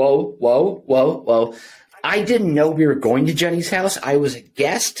 Whoa. I didn't know we were going to Jenny's house. I was a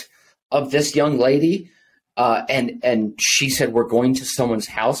guest of this young lady, and she said, we're going to someone's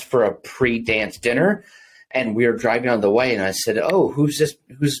house for a pre-dance dinner, and we were driving on the way, and I said, oh, who's this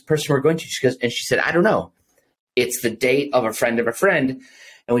person we're going to? She said, I don't know. It's the date of a friend of a friend,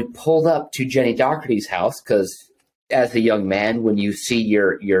 and we pulled up to Jenny Doherty's house because as a young man, when you see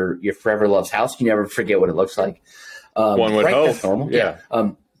your forever love's house, you never forget what it looks like. One would hope. That's normal. Yeah.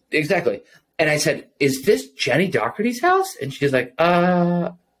 Exactly. And I said, is this Jenny Doherty's house? And she's like,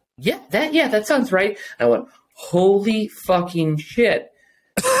 that sounds right. And I went, holy fucking shit.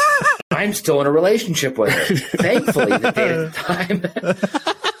 I'm still in a relationship with her. Thankfully, the date at the time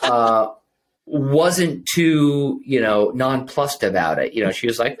wasn't too, nonplussed about it. She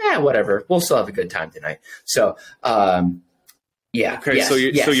was like, whatever. We'll still have a good time tonight. So, Okay, so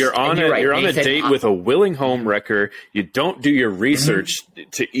you're on a date with a willing homewrecker. You don't do your research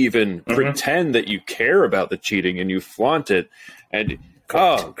to even pretend that you care about the cheating, and you flaunt it. And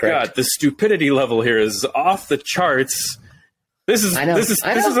God, the stupidity level here is off the charts. This is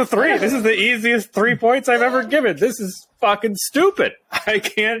a 3. This is the easiest 3 points I've ever given. This is fucking stupid. I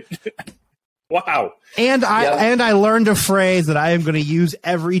can't. Wow. And I learned a phrase that I am going to use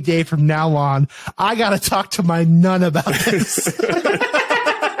every day from now on. I got to talk to my nun about this.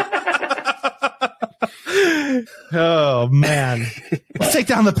 Oh, man. Let's take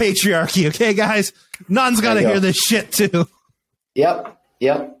down the patriarchy, okay, guys? Nun's got to hear this shit, too. Yep.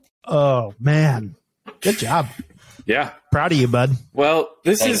 Oh, man. Good job. Yeah. Proud of you, bud. Well,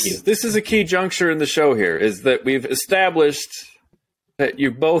 this is a key juncture in the show here, is that we've established that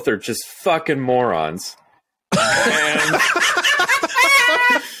you both are just fucking morons. And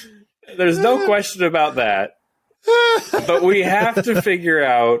there's no question about that. But we have to figure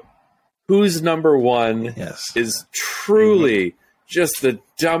out whose number one is truly just the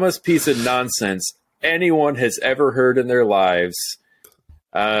dumbest piece of nonsense anyone has ever heard in their lives.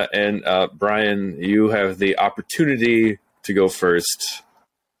 And Brian, you have the opportunity to go first.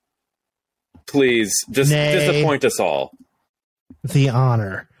 Please, just disappoint us all. The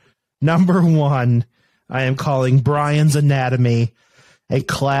honor. Number one, I am calling Brian's Anatomy a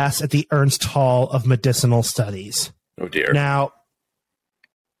class at the Ernst Hall of Medicinal Studies. Oh, dear. Now,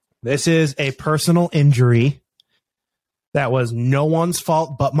 this is a personal injury that was no one's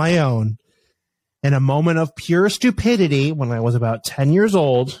fault but my own. In a moment of pure stupidity, when I was about 10 years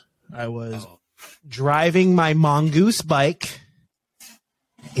old, I was driving my mongoose bike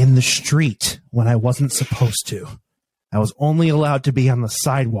in the street when I wasn't supposed to. I was only allowed to be on the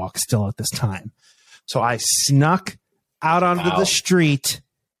sidewalk still at this time. So I snuck out onto the street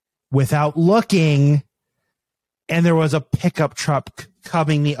without looking, and there was a pickup truck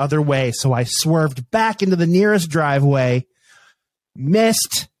coming the other way. So I swerved back into the nearest driveway,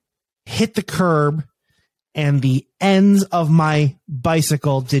 missed, hit the curb, and the ends of my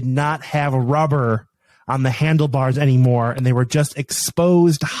bicycle did not have rubber on the handlebars anymore, and they were just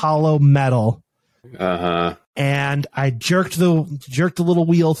exposed hollow metal. And I jerked the little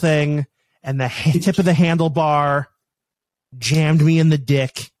wheel thing, and the tip of the handlebar jammed me in the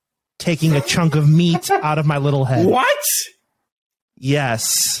dick, taking a chunk of meat out of my little head. What?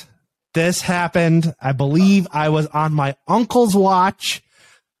 Yes. This happened. I believe I was on my uncle's watch,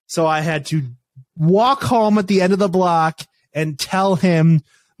 so I had to walk home at the end of the block and tell him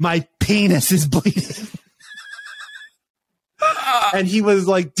my penis is bleeding. And he was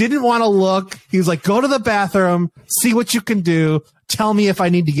like, didn't want to look. He was like, go to the bathroom, see what you can do. Tell me if I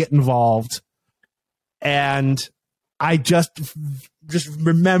need to get involved. And I just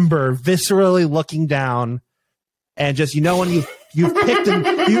remember viscerally looking down and just, when you've picked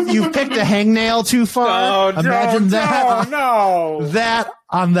a hangnail too far. Imagine that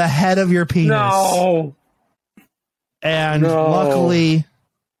on the head of your penis. No. And luckily,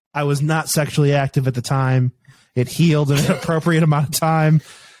 I was not sexually active at the time. It healed in an appropriate amount of time,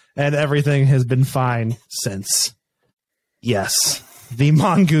 and everything has been fine since. Yes, the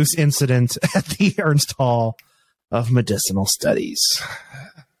mongoose incident at the Ernst Hall of Medicinal Studies.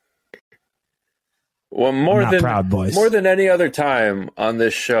 Well, more than any other time on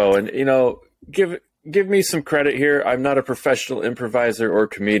this show, and give me some credit here. I'm not a professional improviser or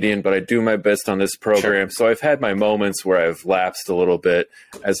comedian, but I do my best on this program. Sure. So I've had my moments where I've lapsed a little bit,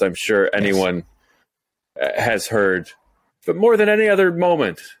 as I'm sure anyone has heard. But more than any other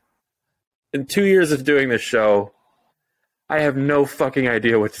moment, in 2 years of doing this show, I have no fucking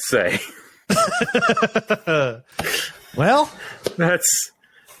idea what to say. Well, that's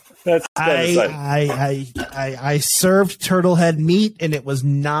I served turtlehead meat, and it was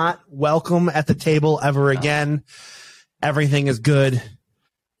not welcome at the table ever again. Everything is good.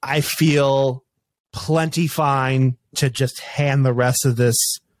 I feel plenty fine to just hand the rest of this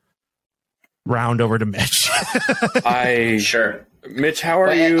round over to Mitch. Sure. Mitch, how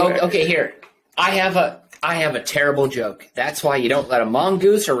are you? Okay, here. I have a terrible joke. That's why you don't let a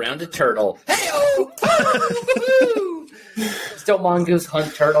mongoose around a turtle. Hey-oh! Still mongoose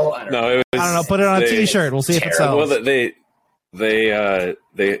hunt turtle? I don't know. I don't know. Put it on a T-shirt. We'll see if it sells. Well,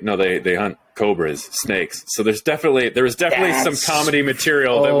 they hunt cobras, snakes. So there was definitely some comedy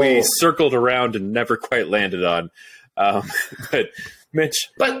material that we circled around and never quite landed on. But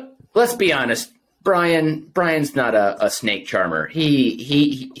Mitch, let's be honest. Brian's not a snake charmer.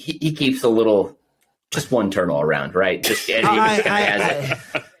 He keeps just one turtle around, right? Just and he just has it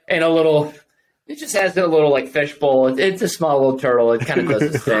and a little. It just has a little like fishbowl. It's a small little turtle. It kind of does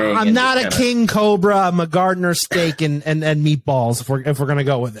its thing. I'm not a king cobra. I'm a Gardner steak and meatballs. If we're gonna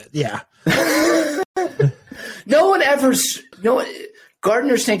go with it, yeah.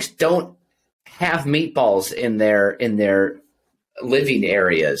 Gardner snakes don't have meatballs in their living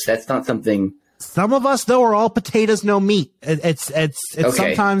areas. That's not something. Some of us, though, are all potatoes, no meat. It's okay,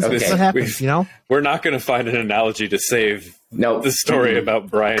 sometimes it's what happens, We're not going to find an analogy to save the story about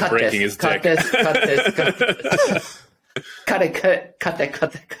Brian breaking his dick. Cut that.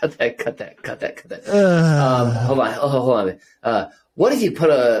 Hold on. What if you put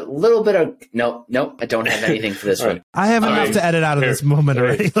a little bit of... Nope, I don't have anything for this one. I have enough to edit out of this moment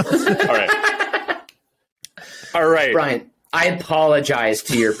already. All right. Brian, I apologize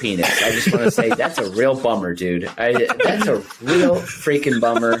to your penis. I just want to say that's a real bummer, dude. That's a real freaking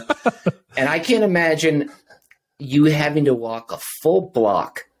bummer. And I can't imagine you having to walk a full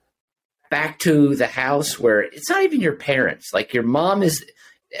block back to the house where it's not even your parents. Like everyone's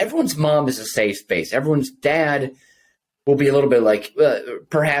mom is a safe space. Everyone's dad will be a little bit like,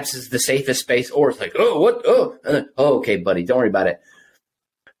 perhaps is the safest space. Or it's like, oh, what? Oh, okay, buddy. Don't worry about it.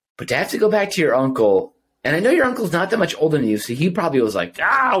 But to have to go back to your uncle. And I know your uncle's not that much older than you, so he probably was like,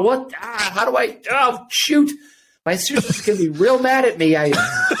 what? How do I? Oh, shoot. My sister's going to be real mad at me. I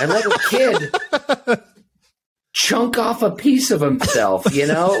let a kid chunk off a piece of himself,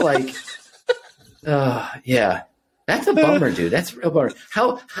 Like, yeah. That's a bummer, dude. That's a real bummer.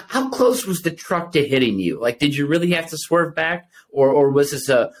 How close was the truck to hitting you? Like, did you really have to swerve back? Or was this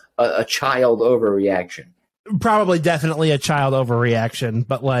a child overreaction? probably definitely a child overreaction,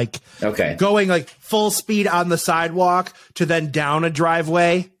 but like Okay. going like full speed on the sidewalk to then down a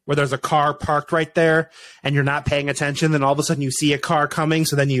driveway where there's a car parked right there and you're not paying attention, then all of a sudden you see a car coming,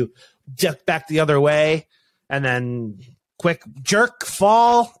 so then you duck back the other way and then quick jerk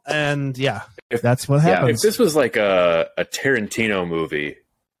fall, and that's what happens. If this was like a Tarantino movie,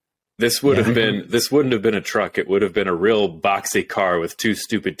 this would have been. This wouldn't have been a truck. It would have been a real boxy car with two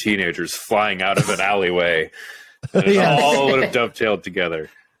stupid teenagers flying out of an alleyway. And it all would have dovetailed together.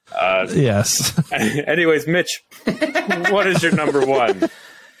 Yes. Anyways, Mitch, what is your number one?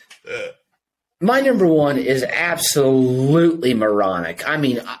 My number one is absolutely moronic. I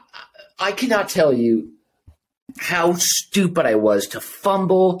mean, I cannot tell you how stupid I was to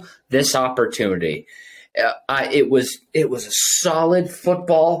fumble this opportunity. It was a solid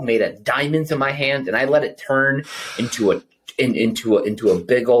football made of diamonds in my hand, and I let it turn into a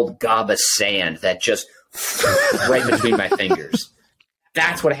big old gob of sand that just right between my fingers.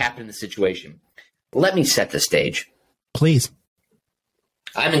 That's what happened in the situation. Let me set the stage. Please.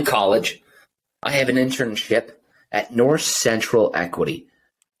 I'm in college. I have an internship at North Central Equity.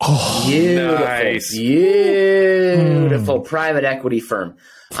 Oh, Beautiful, nice. beautiful private equity firm.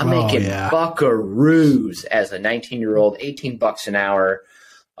 I'm making buckaroos as a 19-year-old, $18 an hour.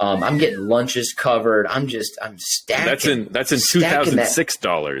 I'm getting lunches covered. I'm stacking. That's in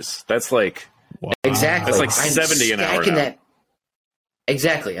 $2006. That's like exactly. That's like $70 an hour now.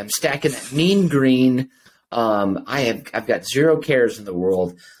 Exactly. I'm stacking that mean green. I've got zero cares in the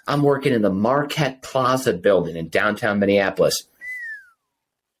world. I'm working in the Marquette Plaza building in downtown Minneapolis.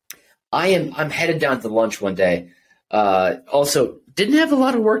 I'm headed down to lunch one day. Also, didn't have a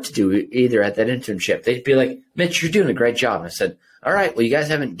lot of work to do either at that internship. They'd be like, Mitch, you're doing a great job. And I said, all right, well, you guys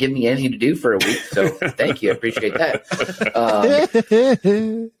haven't given me anything to do for a week, so thank you. I appreciate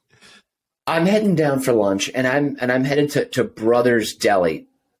that. I'm heading down for lunch, and I'm headed to Brothers Deli.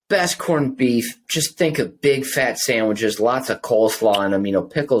 Best corned beef. Just think of big fat sandwiches, lots of coleslaw on them,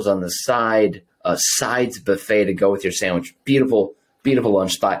 pickles on the side, a sides buffet to go with your sandwich. Beautiful, beautiful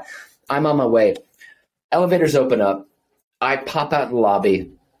lunch spot. I'm on my way. Elevators open up. I pop out in the lobby.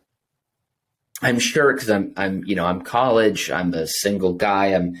 I'm sure because I'm college. I'm a single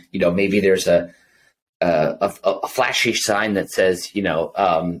guy. Maybe there's a flashy sign that says,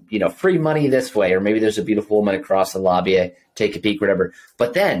 free money this way, or maybe there's a beautiful woman across the lobby. I take a peek, whatever.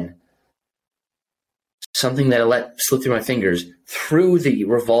 But then something that I let slip through my fingers, through the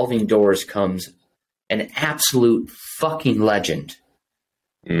revolving doors comes an absolute fucking legend.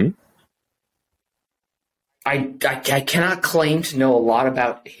 Mm-hmm. I cannot claim to know a lot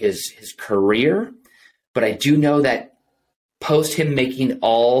about his career, but I do know that post him making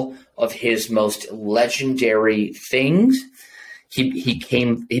all of his most legendary things, he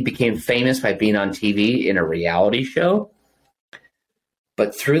became famous by being on TV in a reality show.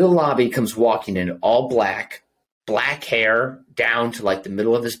 But through the lobby comes walking in all black hair down to like the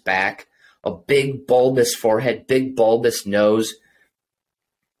middle of his back, a big bulbous forehead, big bulbous nose,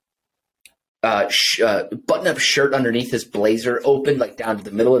 button-up shirt underneath his blazer, open like down to the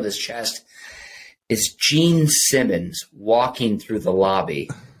middle of his chest, is Gene Simmons walking through the lobby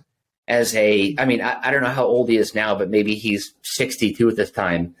as I don't know how old he is now, but maybe he's 62 at this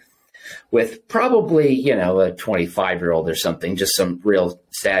time, with probably, a 25-year-old or something, just some real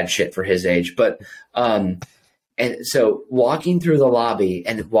sad shit for his age. But, and so walking through the lobby,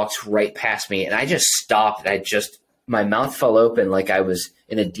 and it walks right past me, and I just stopped, and my mouth fell open like I was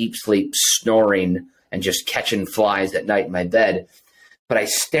in a deep sleep, snoring and just catching flies at night in my bed. But I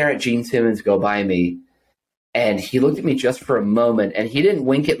stare at Gene Simmons go by me, and he looked at me just for a moment, and he didn't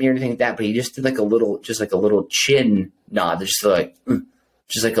wink at me or anything like that, but he just did like a little chin nod, just like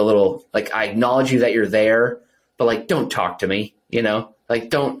a little, like, I acknowledge you that you're there, but like, don't talk to me, like,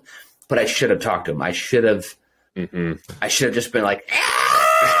 don't. But I should have talked to him. I should have just been like,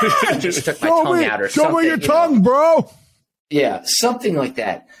 just took my tongue out or something. Show me your tongue, bro. Yeah, something like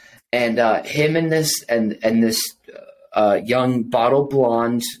that. And him and this young bottle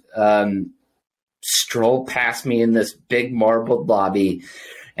blonde strolled past me in this big marbled lobby,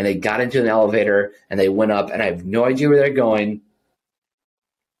 and they got into an elevator and they went up, and I have no idea where they're going.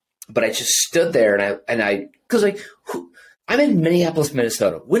 But I just stood there because I'm in Minneapolis,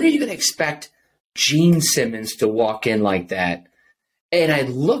 Minnesota. When are you going to expect Gene Simmons to walk in like that? And I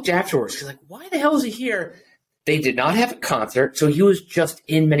looked afterwards, like, why the hell is he here? They did not have a concert, so he was just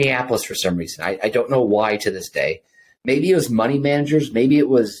in Minneapolis for some reason. I don't know why to this day. Maybe it was money managers. Maybe it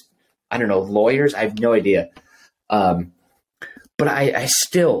was, I don't know, lawyers. I have no idea. But I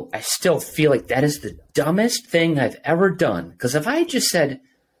still feel like that is the dumbest thing I've ever done. Because if I had just said,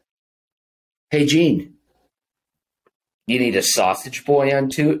 hey, Gene, you need a sausage boy on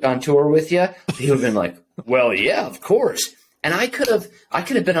tour with you? He would have been like, well, yeah, of course. And I could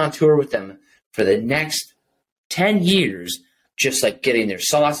have been on tour with them for the next 10 years, just like getting their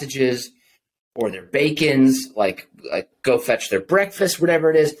sausages or their bacons, like go fetch their breakfast, whatever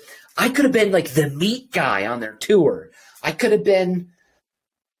it is. I could have been like the meat guy on their tour. I could have been,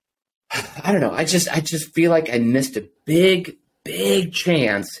 I don't know. I just feel like I missed a big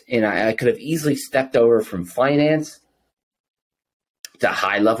chance, and I could have easily stepped over from finance to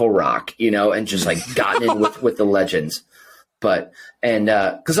high level rock, and just like gotten in with the legends. But, and,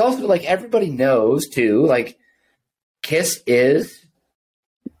 cause also like everybody knows too, like Kiss is,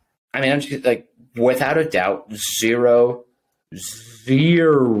 I mean, I'm just like, without a doubt, zero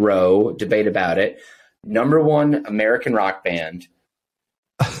debate about it. Number 1 American rock band.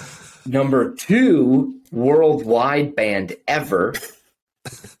 Number 2 worldwide band ever.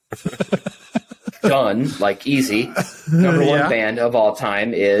 Done, like easy. Number 1 band of all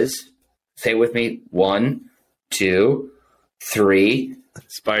time is, say it with me, 1, 2, 3.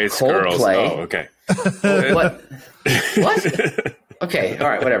 Spice Coldplay. Girls. Oh, okay. What? Okay, all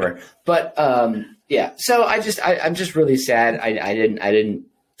right, whatever. But yeah, so I'm just really sad. I didn't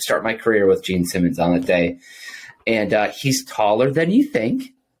start my career with Gene Simmons on that day, and he's taller than you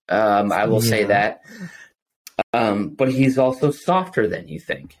think. I will say that, but he's also softer than you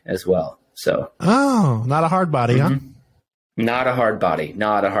think as well. So, not a hard body, huh? Not a hard body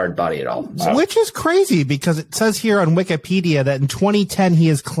at all. So. Which is crazy because it says here on Wikipedia that in 2010 he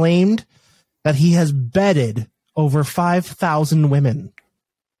has claimed that he has bedded over 5,000 women.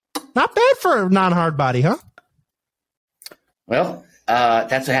 Not bad for a non-hard body, huh? Well,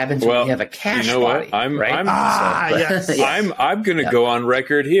 that's what happens when you have a cash body. Yes. I'm going to go on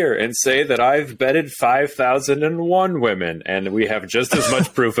record here and say that I've bedded 5,001 women, and we have just as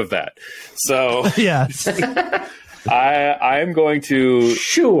much proof of that. So yes. I'm going to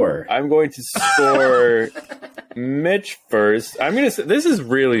score Mitch first. I'm going to say this is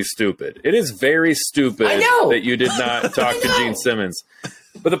really stupid. It is very stupid that you did not talk to Gene Simmons.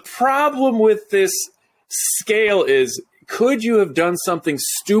 But the problem with this scale is, could you have done something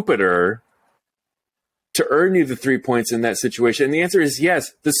stupider to earn you the 3 points in that situation? And the answer is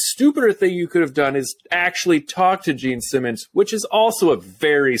yes. The stupider thing you could have done is actually talk to Gene Simmons, which is also a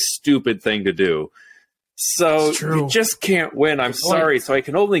very stupid thing to do. So you just can't win. I'm sorry. So I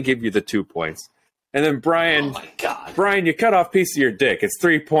can only give you the 2 points. And then Brian, oh my God. Brian, you cut off a piece of your dick. It's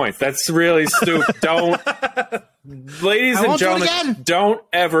 3 points. That's really stupid. Ladies and gentlemen, don't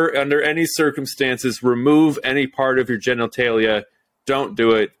ever, under any circumstances, remove any part of your genitalia. Don't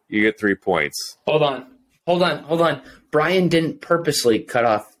do it. You get 3 points. Hold on. Brian didn't purposely cut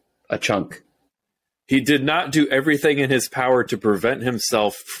off a chunk. He did not do everything in his power to prevent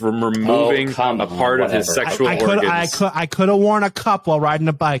himself from removing a part of his sexual organs. I could have worn a cup while riding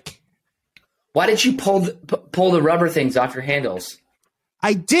a bike. Why did you pull the rubber things off your handles?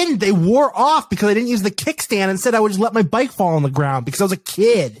 I didn't. They wore off because I didn't use the kickstand. Instead, I would just let my bike fall on the ground because I was a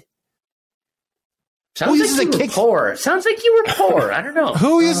kid. Sounds like you were poor. Sounds like you were poor. I don't know.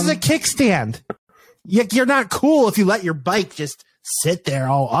 Who uses a kickstand? You're not cool if you let your bike just sit there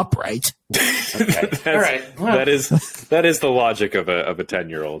all upright. Okay. All right. Well. That is the logic of a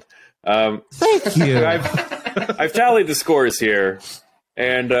 10-year-old. Thank you. I've tallied the scores here,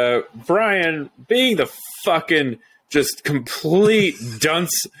 and Brian, being the fucking just complete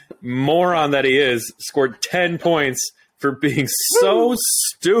dunce moron that he is, scored 10 points for being so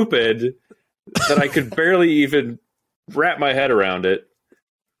stupid that I could barely even wrap my head around it.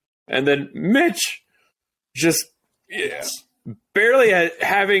 And then Mitch just barely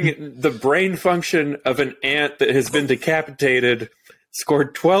having the brain function of an ant that has been decapitated,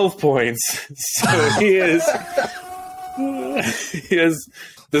 scored 12 points. So he is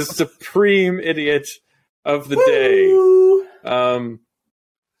the supreme idiot of the day.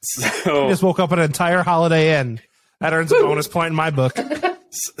 So I just woke up at an entire Holiday Inn. That earns a bonus point in my book.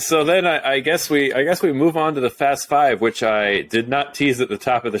 So then I guess we move on to the Fast Five, which I did not tease at the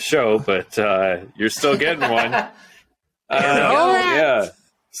top of the show, but you're still getting one. Yeah.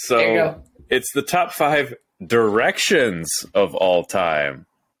 So it's the top 5 directions of all time.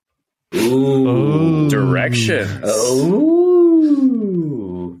 Ooh. Directions.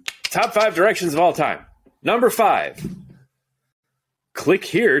 Ooh. Top 5 directions of all time. Number 5. Click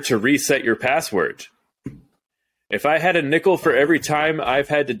here to reset your password. If I had a nickel for every time I've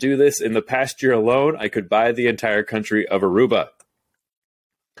had to do this in the past year alone, I could buy the entire country of Aruba.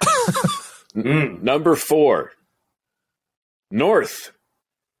 Number 4. North.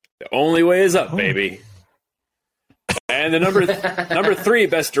 The only way is up, baby. And the number 3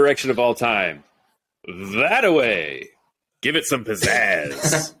 best direction of all time. That-a-way. Give it some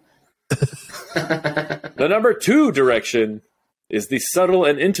pizzazz. The number 2 direction is the subtle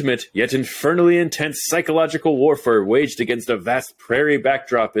and intimate, yet infernally intense psychological warfare waged against a vast prairie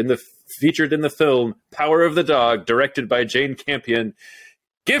backdrop featured in the film Power of the Dog, directed by Jane Campion.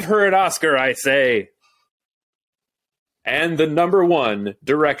 Give her an Oscar, I say. And the number 1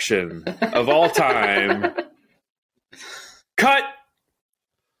 direction of all time. Cut!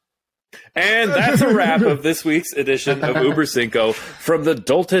 And that's a wrap of this week's edition of Uber Cinco. From the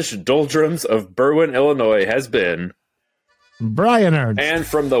doltish doldrums of Berwyn, Illinois, has been Brian Ernst. And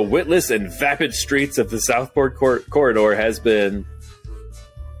from the witless and vapid streets of the Southport corridor has been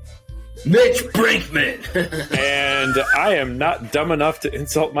Mitch Brinkman. And I am not dumb enough to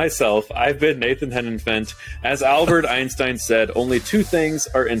insult myself. I've been Nathan Henenfent. As Albert Einstein said, only 2 things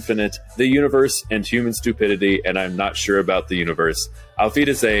are infinite, the universe and human stupidity, and I'm not sure about the universe. Auf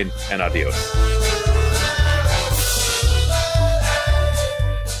Wiedersehen and adios.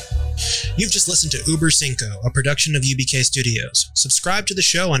 You've just listened to Uber Cinco, a production of UBK Studios. Subscribe to the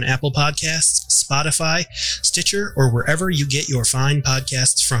show on Apple Podcasts, Spotify, Stitcher, or wherever you get your fine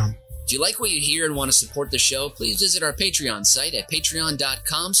podcasts from. If you like what you hear and want to support the show, please visit our Patreon site at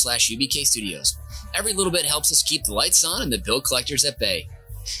patreon.com/UBK Studios. Every little bit helps us keep the lights on and the bill collectors at bay.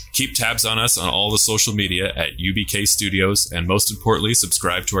 Keep tabs on us on all the social media at UBK Studios, and most importantly,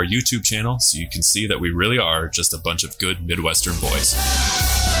 subscribe to our YouTube channel so you can see that we really are just a bunch of good Midwestern boys.